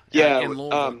 Yeah.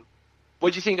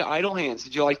 What'd you think of Idle Hands?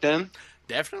 Did you like them?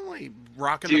 Definitely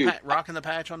rocking the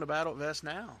patch on the battle vest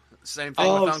now. Same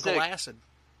thing with Uncle Acid.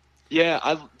 Yeah,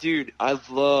 I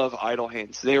love Idle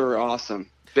Hands. They were awesome.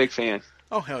 Big fan.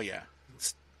 Oh hell yeah!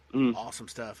 Mm. Awesome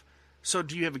stuff. So,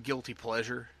 do you have a guilty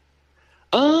pleasure?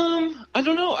 I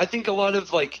don't know. I think a lot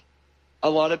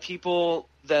of people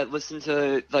that listen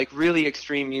to like really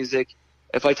extreme music,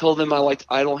 if I told them I liked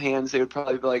Idle Hands, they would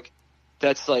probably be like,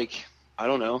 that's like, I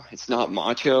don't know, it's not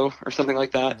macho or something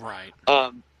like that. Right.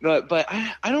 But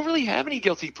I don't really have any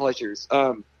guilty pleasures.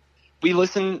 We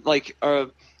listen I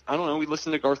don't know, we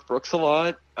listen to Garth Brooks a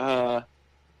lot. I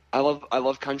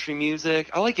love country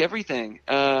music. I like everything.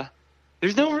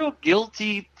 There's no real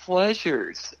guilty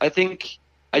pleasures. I think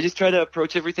I just try to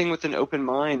approach everything with an open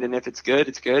mind, and if it's good,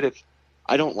 it's good. If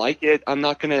I don't like it, I'm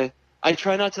not gonna. I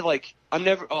try not to like. I'm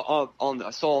never.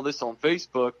 I saw this on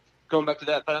Facebook. Going back to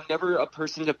that, but I'm never a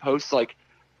person to post like,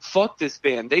 "Fuck this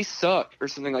band, they suck" or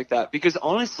something like that. Because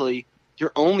honestly,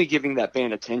 you're only giving that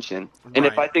band attention, and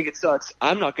if I think it sucks,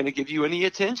 I'm not going to give you any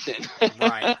attention.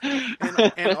 Right.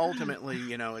 And ultimately,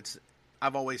 it's.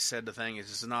 I've always said the thing is,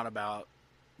 it's not about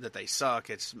that they suck.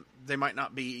 It's they might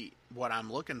not be what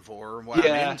I'm looking for or what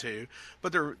I'm into,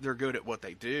 but they're good at what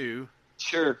they do.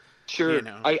 Sure.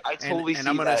 I totally see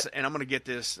that. And I'm gonna get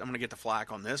this. I'm gonna get the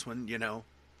flack on this one.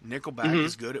 Nickelback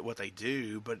is good at what they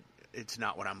do, but it's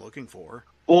not what I'm looking for.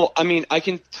 Well, I mean, I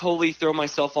can totally throw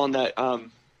myself on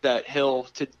that hill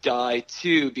to die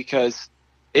too, because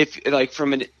if like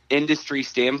from an industry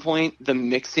standpoint, the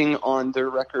mixing on their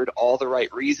record, All the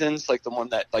Right Reasons, like the one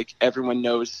that like everyone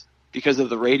knows because of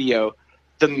the radio,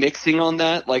 the mixing on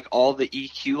that, like all the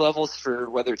EQ levels for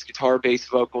whether it's guitar, bass,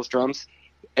 vocals, drums,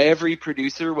 every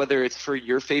producer, whether it's for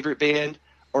your favorite band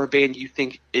or a band you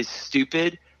think is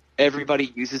stupid,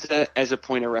 everybody uses that as a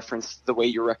point of reference, the way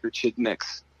your record should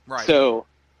mix. Right. So,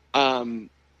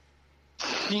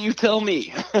 you tell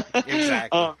me.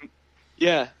 Exactly.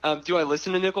 Do I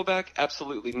listen to Nickelback?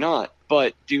 Absolutely not.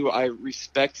 But do I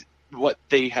respect what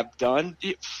they have done?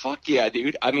 Fuck yeah,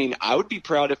 dude. I mean, I would be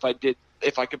proud if I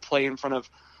could play in front of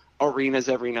arenas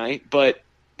every night. But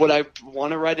would I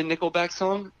want to write a Nickelback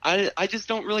song? I just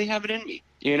don't really have it in me,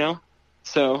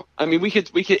 So, I mean, we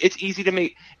could, it's easy to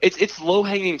make, it's low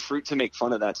hanging fruit to make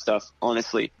fun of that stuff,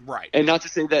 honestly. Right. And not to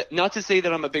say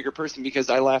that I'm a bigger person, because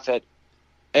I laugh at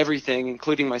everything,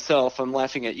 including myself. I'm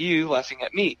laughing at you, laughing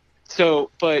at me.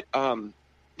 So, but,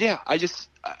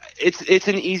 it's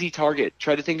an easy target.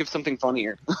 Try to think of something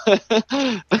funnier. Do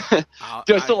I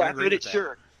still laugh at it?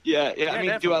 Sure. Yeah. I mean,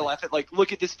 definitely. Do I laugh at like,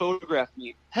 look at this photograph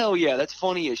meme? Hell yeah, that's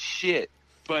funny as shit.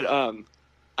 But,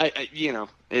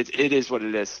 it is what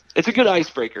it is. It's a good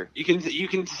icebreaker. You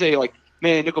can say like,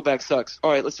 man, Nickelback sucks.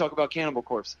 All right, let's talk about Cannibal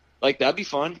Corpse. Like, that'd be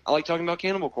fun. I like talking about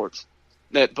Cannibal Corpse.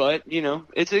 But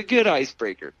it's a good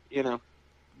icebreaker.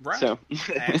 Right. So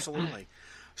absolutely.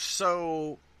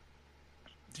 So,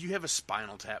 do you have a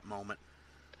Spinal Tap moment?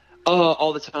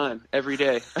 All the time, every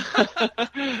day.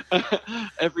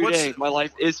 Every day, my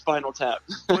life is Spinal Tap.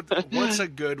 What's a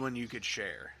good one you could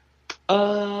share?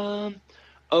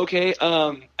 Okay.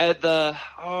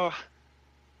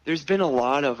 There's been a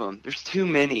lot of them. There's too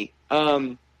many.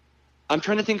 I'm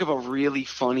trying to think of a really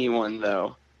funny one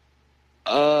though.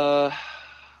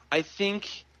 I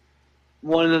think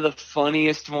one of the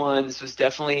funniest ones was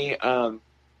definitely,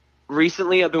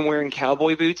 recently I've been wearing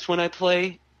cowboy boots when I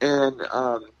play, and,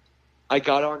 I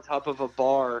got on top of a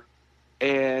bar,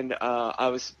 and,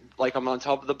 I'm on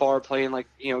top of the bar playing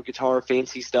guitar,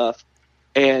 fancy stuff.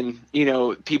 And,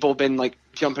 people have been like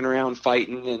jumping around,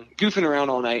 fighting and goofing around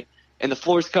all night, and the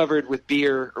floor's covered with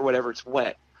beer or whatever. It's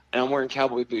wet, and I'm wearing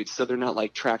cowboy boots, so they're not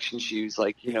like traction shoes,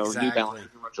 like, exactly. New Balance.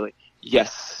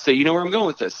 Yes. So you know where I'm going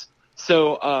with this.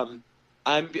 So,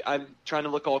 I'm trying to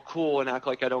look all cool and act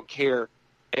like I don't care.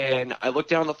 And I look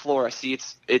down the floor. I see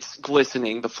it's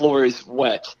glistening. The floor is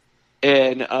wet.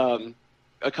 And,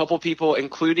 a couple people,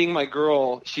 including my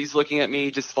girl, she's looking at me,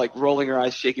 just like rolling her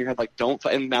eyes, shaking her head, like, don't,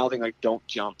 and mouthing like, don't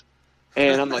jump.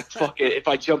 And I'm like, fuck it. If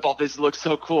I jump off this, it looks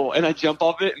so cool. And I jump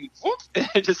off it and whoop,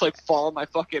 and just like fall on my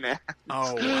fucking ass.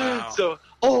 Oh, wow. So,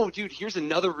 dude, here's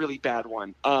another really bad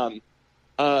one.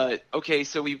 Okay,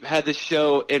 so we had this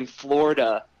show in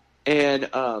Florida, and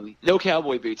no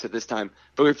cowboy boots at this time,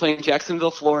 but we were playing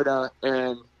Jacksonville, Florida,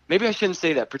 and maybe I shouldn't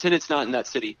say that. Pretend it's not in that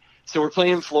city. So we're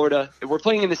playing in Florida. We're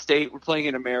playing in the state. We're playing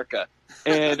in America,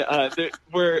 and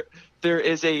there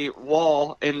is a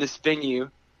wall in this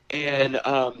venue, and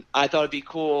I thought it'd be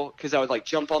cool because I would like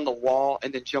jump on the wall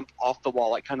and then jump off the wall,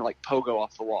 like kind of like pogo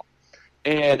off the wall.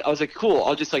 And I was like, cool.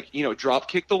 I'll just like drop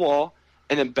kick the wall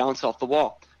and then bounce off the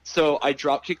wall. So I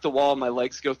drop kick the wall, and my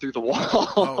legs go through the wall.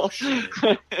 Oh, shit.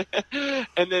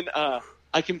 And then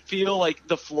I can feel like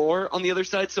the floor on the other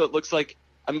side, so it looks like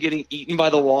I'm getting eaten by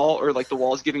the wall, or like the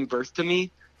wall's giving birth to me.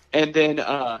 And then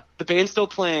the band's still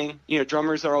playing.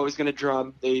 Drummers are always going to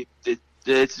drum. It's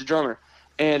the drummer.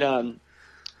 And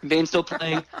Band's still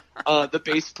playing. The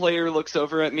bass player looks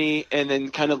over at me and then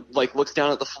kind of like looks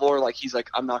down at the floor like he's like,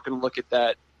 I'm not going to look at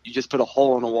that. You just put a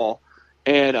hole in the wall.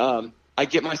 And I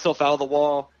get myself out of the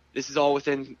wall. This is all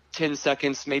within 10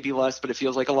 seconds, maybe less, but it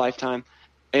feels like a lifetime.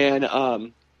 And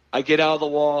I get out of the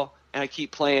wall and I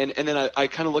keep playing. And then I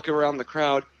kind of look around the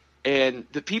crowd, and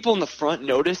the people in the front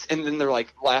notice, and then they're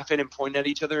like laughing and pointing at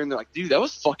each other. And they're like, dude, that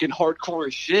was fucking hardcore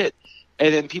as shit.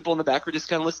 And then people in the back were just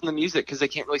kind of listening to music because they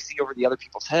can't really see over the other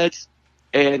people's heads.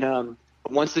 And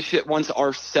once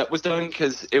our set was done,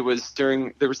 because there was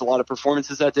a lot of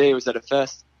performances that day. It was at a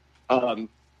fest.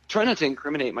 Try not to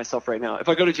incriminate myself right now. If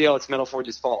I go to jail, it's Metal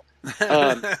Forge's fault.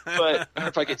 Or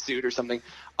if I get sued or something.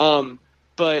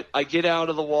 But I get out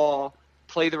of the wall,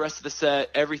 play the rest of the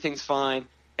set, everything's fine,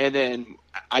 and then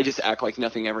I just act like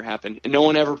nothing ever happened, and no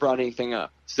one ever brought anything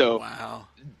up. So wow,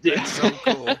 that's so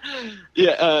cool.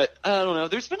 Yeah, I don't know.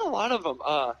 There's been a lot of them.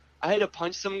 I had to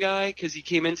punch some guy because he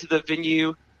came into the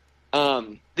venue.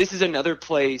 This is another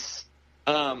place.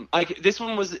 This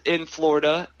one was in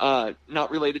Florida,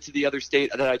 not related to the other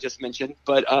state that I just mentioned,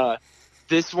 but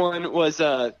this one was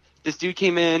this dude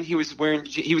came in. He was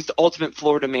the ultimate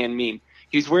Florida man meme.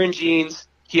 He was wearing jeans.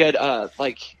 He had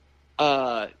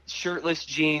shirtless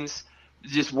jeans,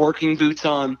 just working boots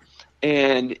on,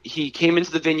 and he came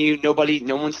into the venue. No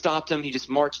one stopped him. He just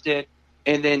marched in,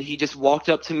 and then he just walked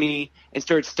up to me and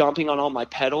started stomping on all my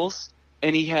pedals.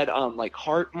 And he had like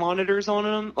heart monitors on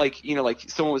him, like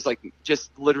someone was like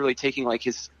just literally taking like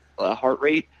his heart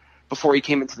rate before he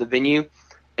came into the venue,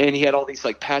 and he had all these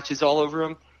like patches all over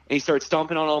him, and he started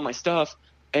stomping on all my stuff,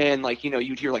 and like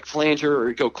you'd hear like flanger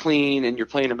or go clean, and you're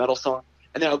playing a metal song.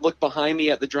 And then I would look behind me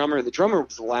at the drummer, and the drummer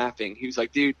was laughing. He was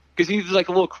like, dude, because he was like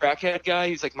a little crackhead guy.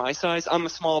 He's like my size. I'm a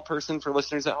small person for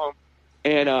listeners at home.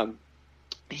 And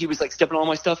he was like stepping on all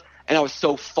my stuff. And I was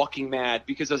so fucking mad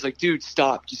because I was like, dude,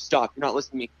 stop. Just stop. You're not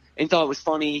listening to me. And he thought it was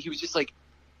funny. He was just like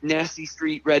nasty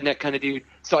street redneck kind of dude.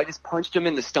 So I just punched him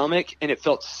in the stomach, and it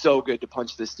felt so good to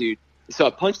punch this dude. So I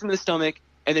punched him in the stomach,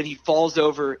 and then he falls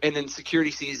over, and then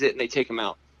security sees it, and they take him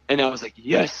out. And I was like,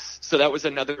 yes. So that was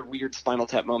another weird Spinal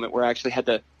Tap moment where I actually had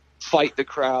to fight the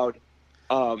crowd.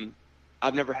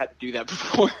 I've never had to do that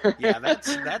before. Yeah,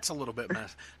 that's a little bit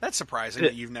that's surprising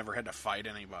that you've never had to fight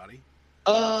anybody.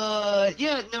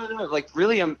 Yeah, no. Like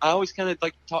really, I always kind of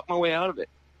like talk my way out of it.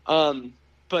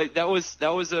 But that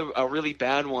was a really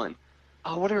bad one.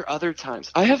 What are other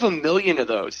times? I have a million of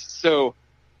those. So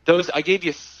those I gave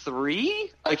you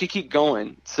 3. I could keep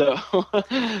going. So.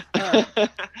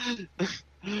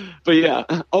 But yeah.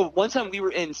 Oh, one time we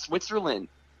were in Switzerland,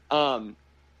 and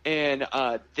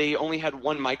they only had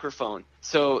one microphone.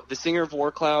 So the singer of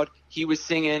Warcloud, he was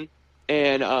singing,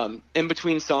 and in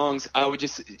between songs, I would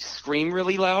just scream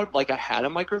really loud, like I had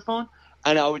a microphone,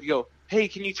 and I would go, "Hey,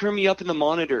 can you turn me up in the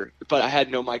monitor?" But I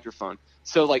had no microphone.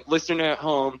 So like listener at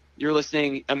home, you're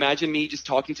listening. Imagine me just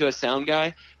talking to a sound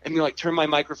guy and be like, "Turn my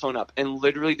microphone up," and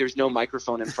literally there's no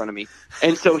microphone in front of me.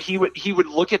 And so he would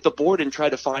look at the board and try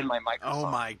to find my microphone.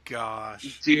 Oh my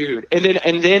gosh, dude! And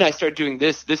then I started doing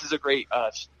this. This is a great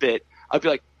bit. I'd be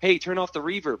like, "Hey, turn off the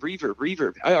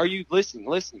reverb. Are you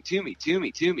listening to me?"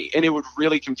 And it would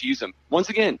really confuse him. Once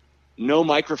again, no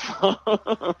microphone.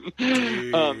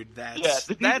 Dude,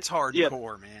 that's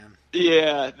hardcore, man.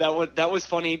 Yeah, that was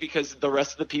funny because the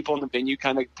rest of the people in the venue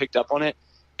kind of picked up on it,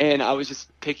 and I was just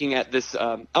picking at this.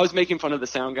 I was making fun of the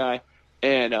sound guy,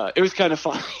 and it was kind of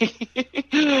funny.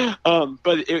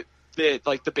 But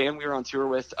the band we were on tour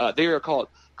with, they are called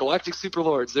Galactic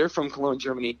Superlords. They're from Cologne,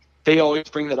 Germany. They always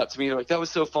bring that up to me. They're like, "That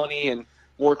was so funny," and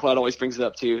Warcloud always brings it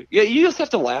up too. Yeah, you just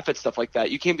have to laugh at stuff like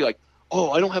that. You can't be like, "Oh,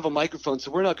 I don't have a microphone,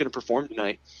 so we're not going to perform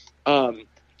tonight."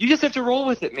 You just have to roll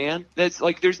with it, man. That's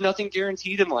like, there's nothing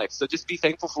guaranteed in life. So just be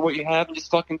thankful for what you have and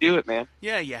just fucking do it, man.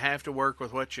 Yeah, you have to work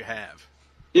with what you have.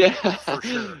 Yeah. For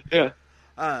sure. Yeah.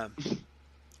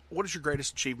 What is your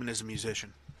greatest achievement as a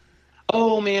musician?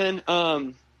 Oh, man.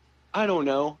 I don't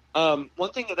know.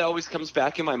 One thing that always comes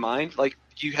back in my mind, like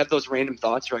you have those random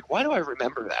thoughts. You're like, why do I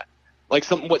remember that? Like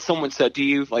what someone said to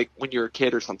you, like when you were a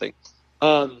kid or something,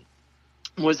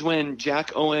 was when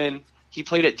Jack Owen, he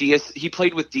played with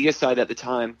Deicide at the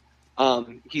time.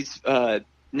 He's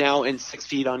now in 6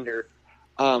 Feet Under.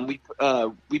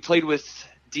 We played with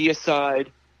Deicide,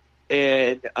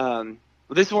 and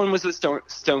this one was with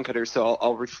Stonecutters.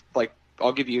 So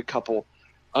I'll give you a couple.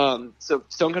 So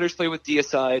Stonecutters played with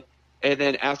Deicide, and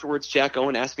then afterwards Jack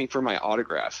Owen asked me for my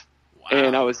autograph. Wow.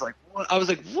 And I was like, what?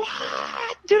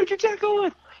 What? Dude, you're Jack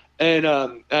Owen. And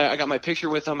I got my picture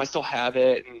with him. I still have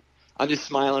it, and I'm just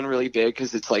smiling really big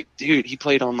because it's like, dude, he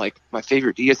played on like my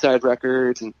favorite Deicide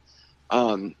records, and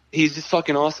He's just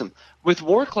fucking awesome. With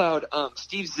Warcloud,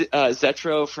 Steve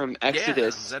Zetro from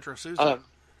Exodus. Yeah, Zetro Souza.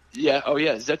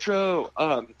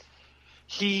 Zetro.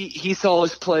 He saw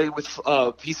us play with.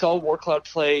 He saw Warcloud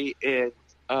play in.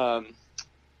 It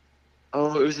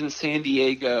was in San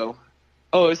Diego.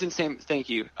 Oh, it was in San. Thank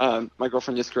you. My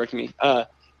girlfriend just corrected me.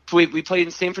 We played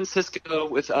in San Francisco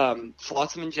with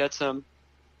Flotsam and Jetsam,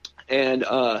 and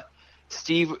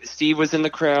Steve was in the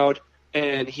crowd.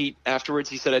 And afterwards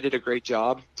he said I did a great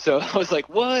job. So I was like,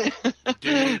 "What?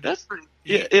 Dude, that's pretty."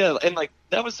 Yeah, and like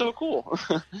that was so cool.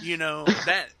 You know,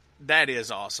 that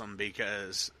is awesome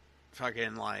because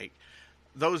fucking like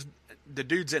the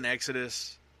dudes in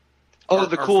Exodus. Oh,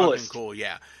 the coolest. Fucking cool,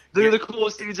 yeah. They're the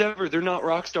coolest dudes ever. They're not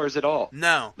rock stars at all.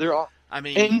 No, they're all. I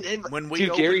mean, and when we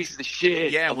dude, Gary's the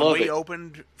shit. Yeah, I when love we it.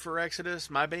 opened for Exodus,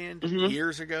 my band,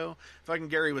 years ago, fucking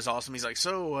Gary was awesome. He's like,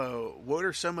 so what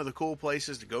are some of the cool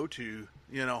places to go to,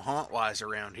 haunt-wise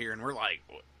around here? And we're like,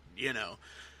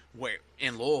 where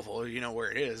in Louisville,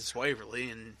 where it is, it's Waverly,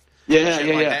 and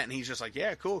shit like that. And he's just like,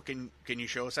 yeah, cool. Can you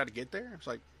show us how to get there? I was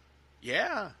like,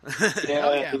 yeah.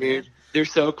 Yeah, dude. Man. They're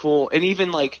so cool. And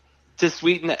even like to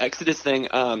sweeten the Exodus thing,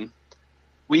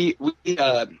 we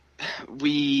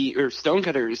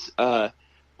Stonecutters,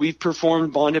 we've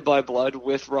performed Bonded by Blood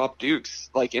with Rob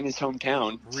Dukes, like in his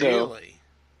hometown. Really?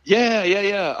 So,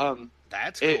 yeah.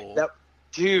 That's cool.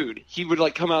 Dude, he would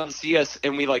like come out and see us,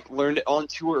 and we like learned it on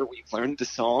tour. We learned the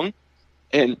song,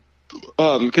 and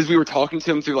because we were talking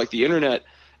to him through like the internet,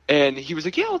 and he was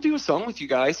like, "Yeah, I'll do a song with you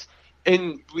guys."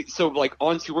 And so like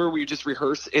on tour, we just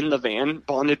rehearse in the van,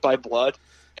 Bonded by Blood,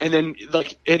 and then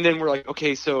we're like,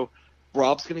 okay, so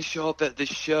Rob's gonna show up at this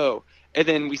show, and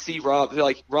then we see Rob. They're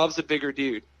like, Rob's a bigger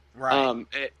dude, right?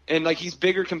 And like he's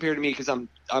bigger compared to me because I'm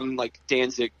like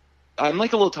Danzig. I'm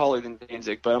like a little taller than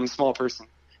Danzig, but I'm a small person.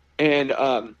 And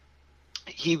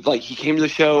he came to the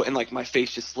show, and like my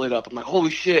face just lit up. I'm like, holy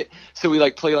shit! So we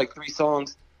like play like 3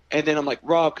 songs, and then I'm like,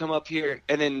 Rob, come up here,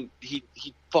 and then he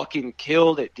fucking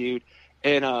killed it, dude.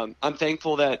 And I'm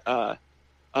thankful that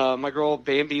my girl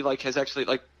Bambi like has actually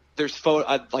like there's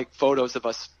photos of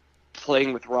us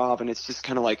playing with Rob, and it's just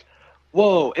kind of like,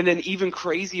 whoa. And then even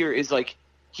crazier is like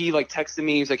he like texted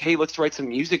me, he's like, hey, let's write some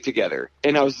music together.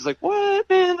 And I was just like, what,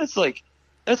 man? That's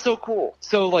so cool.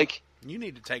 So like, you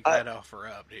need to take that offer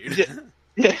up, dude.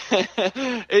 Yeah.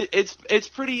 It's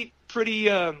pretty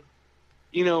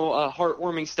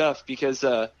heartwarming stuff because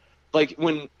like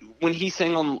when he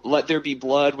sang on Let There Be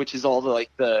Blood, which is all the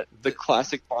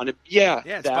classic Bonded,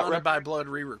 it's Bonded by Blood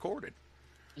re-recorded.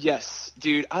 Yes,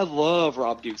 dude, I love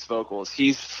Rob Duke's vocals.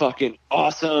 He's fucking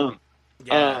awesome.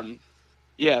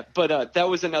 Yeah. But that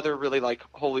was another really like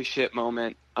holy shit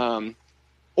moment.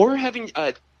 Or having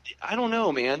I don't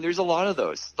know, man. There's a lot of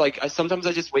those. Like sometimes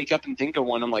I just wake up and think of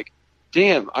one. I'm like,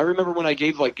 damn. I remember when I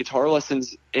gave like guitar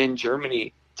lessons in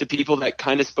Germany to people that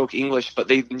kind of spoke English, but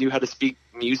they knew how to speak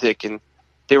music, and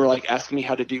they were like asking me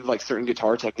how to do like certain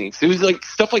guitar techniques. It was like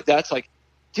stuff like that's like,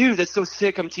 dude, that's so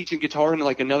sick. I'm teaching guitar in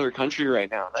like another country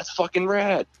right now. That's fucking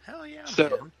rad. Hell yeah, so,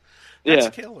 man.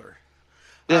 That's killer.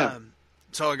 Yeah.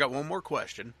 So I got one more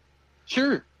question.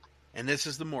 Sure. And this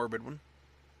is the morbid one.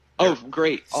 Oh,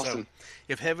 great. Awesome. So,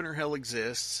 if heaven or hell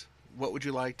exists, what would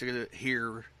you like to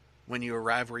hear when you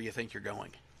arrive where you think you're going?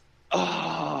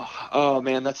 Oh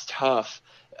man, that's tough.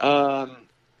 I'm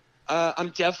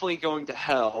definitely going to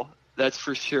hell. That's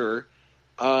for sure.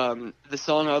 The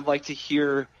song I'd like to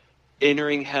hear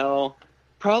entering hell,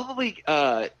 probably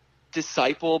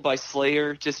Disciple by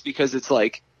Slayer, just because it's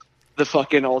like the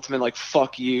fucking ultimate, like,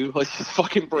 fuck you. Let's just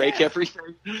fucking break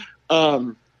everything.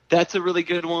 That's a really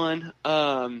good one.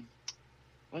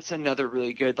 What's another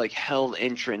really good, like, hell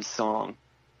entrance song?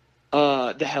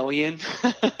 The Hellion. Just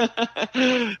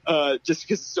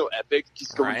because it's so epic,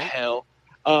 just going to hell.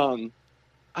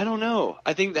 I don't know.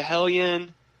 I think the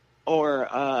Hellion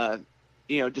or,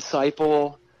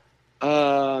 Disciple.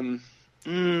 Born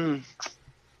to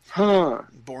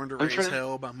Raise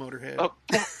Hell by Motorhead.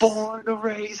 Born to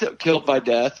Raise Hell. Killed by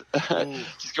Death.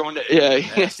 Just going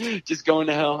to, just going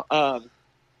to hell.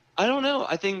 I don't know.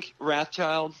 I think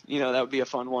Wrathchild, that would be a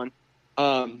fun one.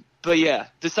 But yeah,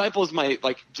 Disciple is my,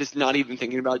 like, just not even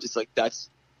thinking about it, just like that's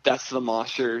the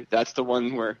mosher. That's the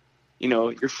one where,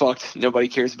 you're fucked. Nobody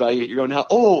cares about you. You're going to hell.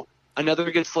 Oh,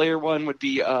 another good Slayer one would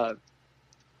be,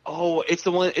 it's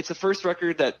the first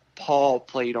record that Paul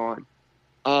played on.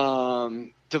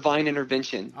 Divine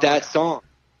Intervention. That song.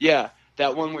 Yeah.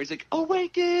 That one where he's like,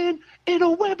 awaken in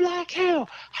a web like hell.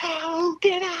 How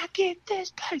can I get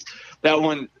this place? That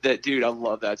one, dude, I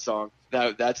love that song.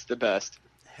 That's the best.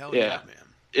 Hell yeah, man.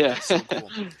 Yeah. That's so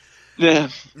cool. Yeah.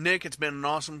 Nick, it's been an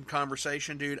awesome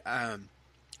conversation, dude.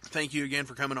 Thank you again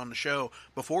for coming on the show.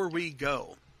 Before we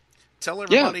go, tell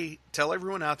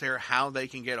everyone out there how they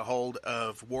can get a hold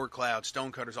of Warcloud,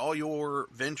 Stonecutters, all your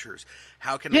ventures.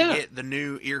 How can they get the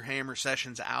new Earhammer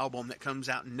Sessions album that comes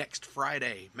out next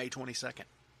Friday, May 22nd?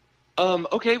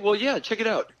 Okay, well, yeah, check it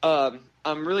out.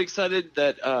 I'm really excited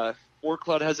that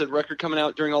Warcloud has a record coming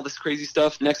out during all this crazy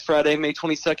stuff next Friday, May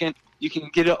 22nd. You can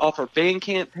get it off our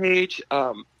Bandcamp page.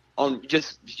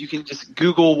 You can just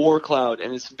Google Warcloud,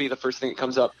 and this will be the first thing that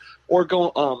comes up. Or go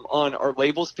on our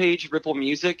labels page, Ripple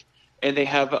Music, and they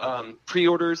have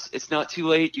pre-orders. It's not too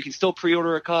late. You can still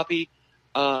pre-order a copy.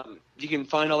 You can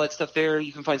find all that stuff there.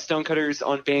 You can find Stonecutters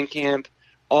on Bandcamp,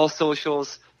 all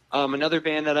socials. Another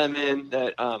band that I'm in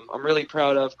that I'm really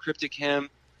proud of, Cryptic Hem.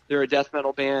 They're a death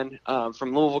metal band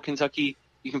from Louisville, Kentucky.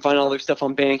 You can find all their stuff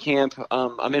on Bandcamp.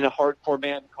 I'm in a hardcore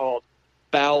band called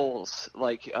Bowels,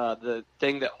 like the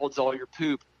thing that holds all your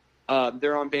poop.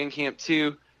 They're on Bandcamp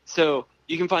too. So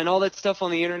you can find all that stuff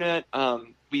on the internet.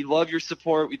 We love your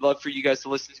support. We'd love for you guys to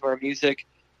listen to our music.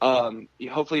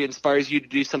 Hopefully it inspires you to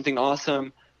do something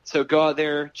awesome. So go out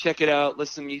there, check it out,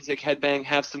 listen to music, headbang,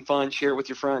 have some fun, share it with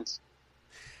your friends.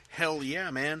 Hell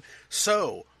yeah, man.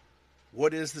 So,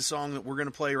 what is the song that we're going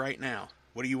to play right now?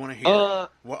 What do you want to hear?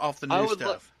 Off the new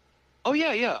stuff?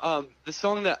 The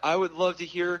song that I would love to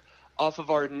hear off of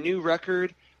our new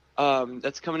record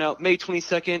that's coming out May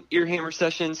 22nd, Earhammer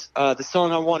Sessions. The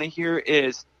song I want to hear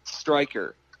is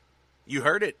Striker. You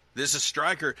heard it. This is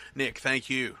Striker. Nick, thank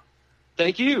you.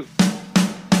 Thank you.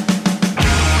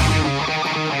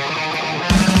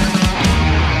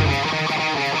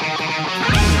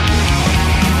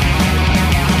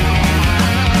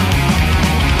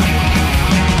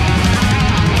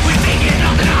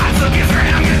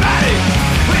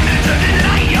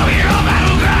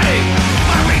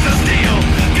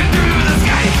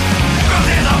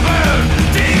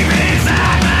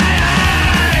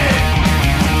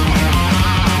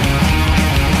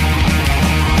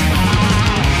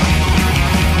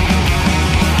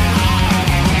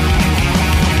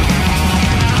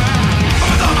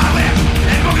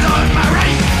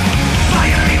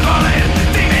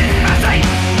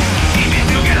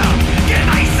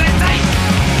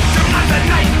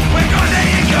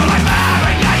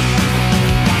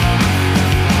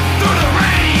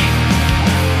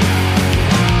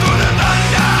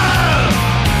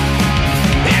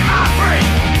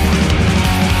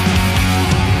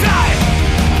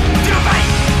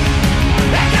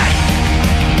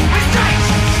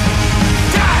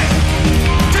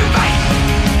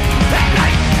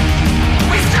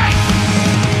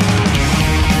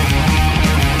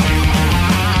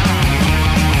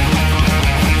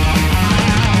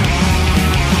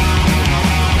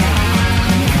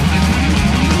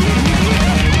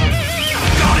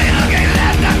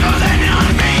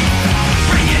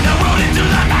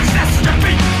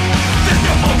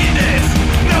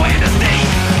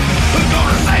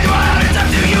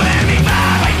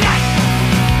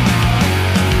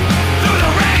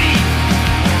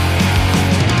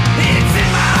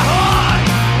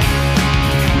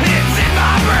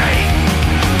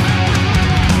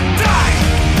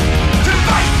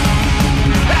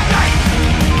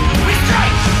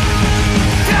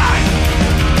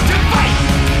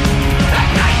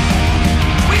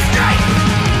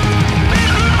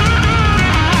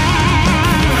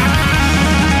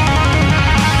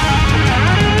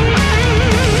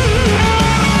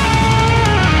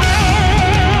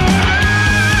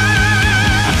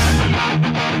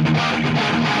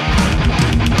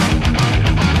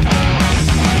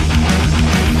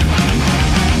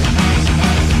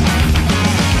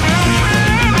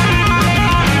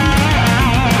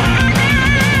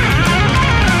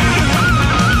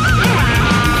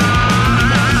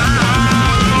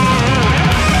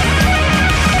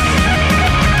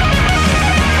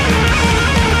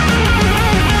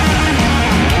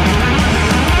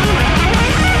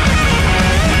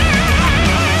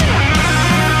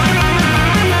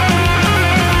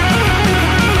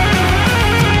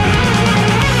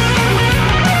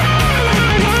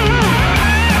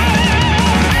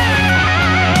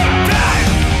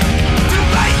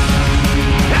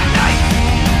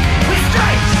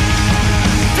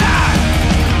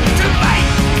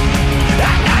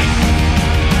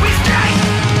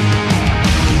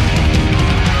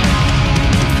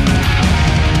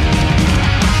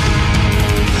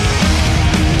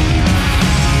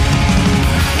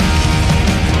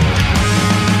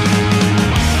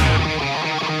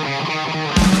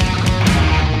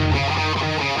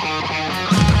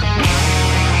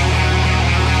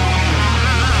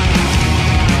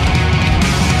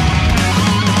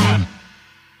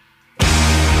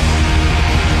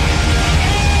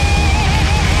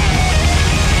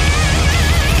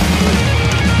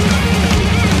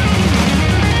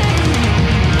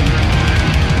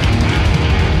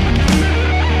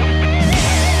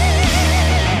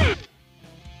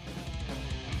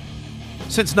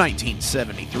 Since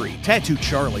 1973, Tattoo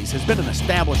Charlie's has been an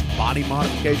established body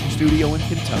modification studio in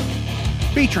Kentucky,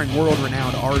 featuring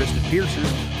world-renowned artists and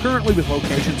piercers, currently with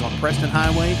locations on Preston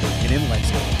Highway and in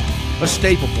Lexington, a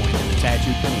staple point in the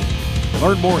tattoo community.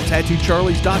 Learn more at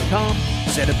TattooCharlies.com.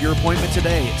 Set up your appointment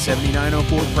today at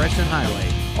 7904 Preston Highway.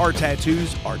 Our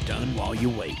tattoos are done while you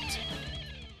wait.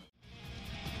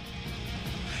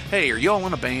 Hey, are y'all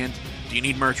in a band? Do you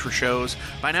need merch for shows?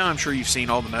 By now I'm sure you've seen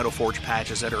all the Metal Forge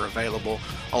patches that are available,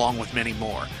 along with many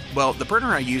more. Well, the printer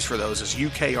I use for those is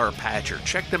UKR Patcher.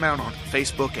 Check them out on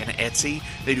Facebook and Etsy.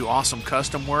 They do awesome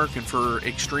custom work and for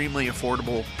extremely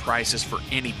affordable prices for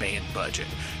any band budget.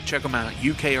 Check them out,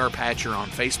 UKR Patcher on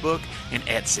Facebook and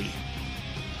Etsy.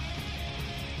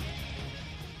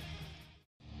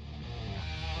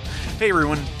 Hey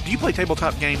everyone, do you play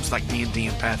tabletop games like D&D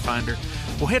and Pathfinder?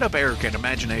 Well, hit up Eric at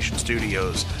Imagination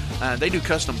Studios. They do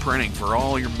custom printing for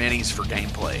all your minis for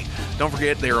gameplay. Don't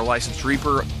forget, they are a licensed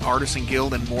Reaper, Artisan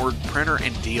Guild, and more printer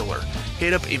and dealer.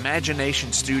 Hit up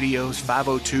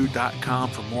ImaginationStudios502.com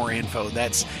for more info.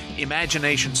 That's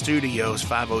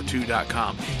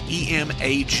ImaginationStudios502.com.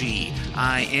 EMAGINATION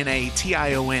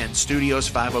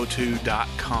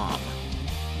Studios502.com.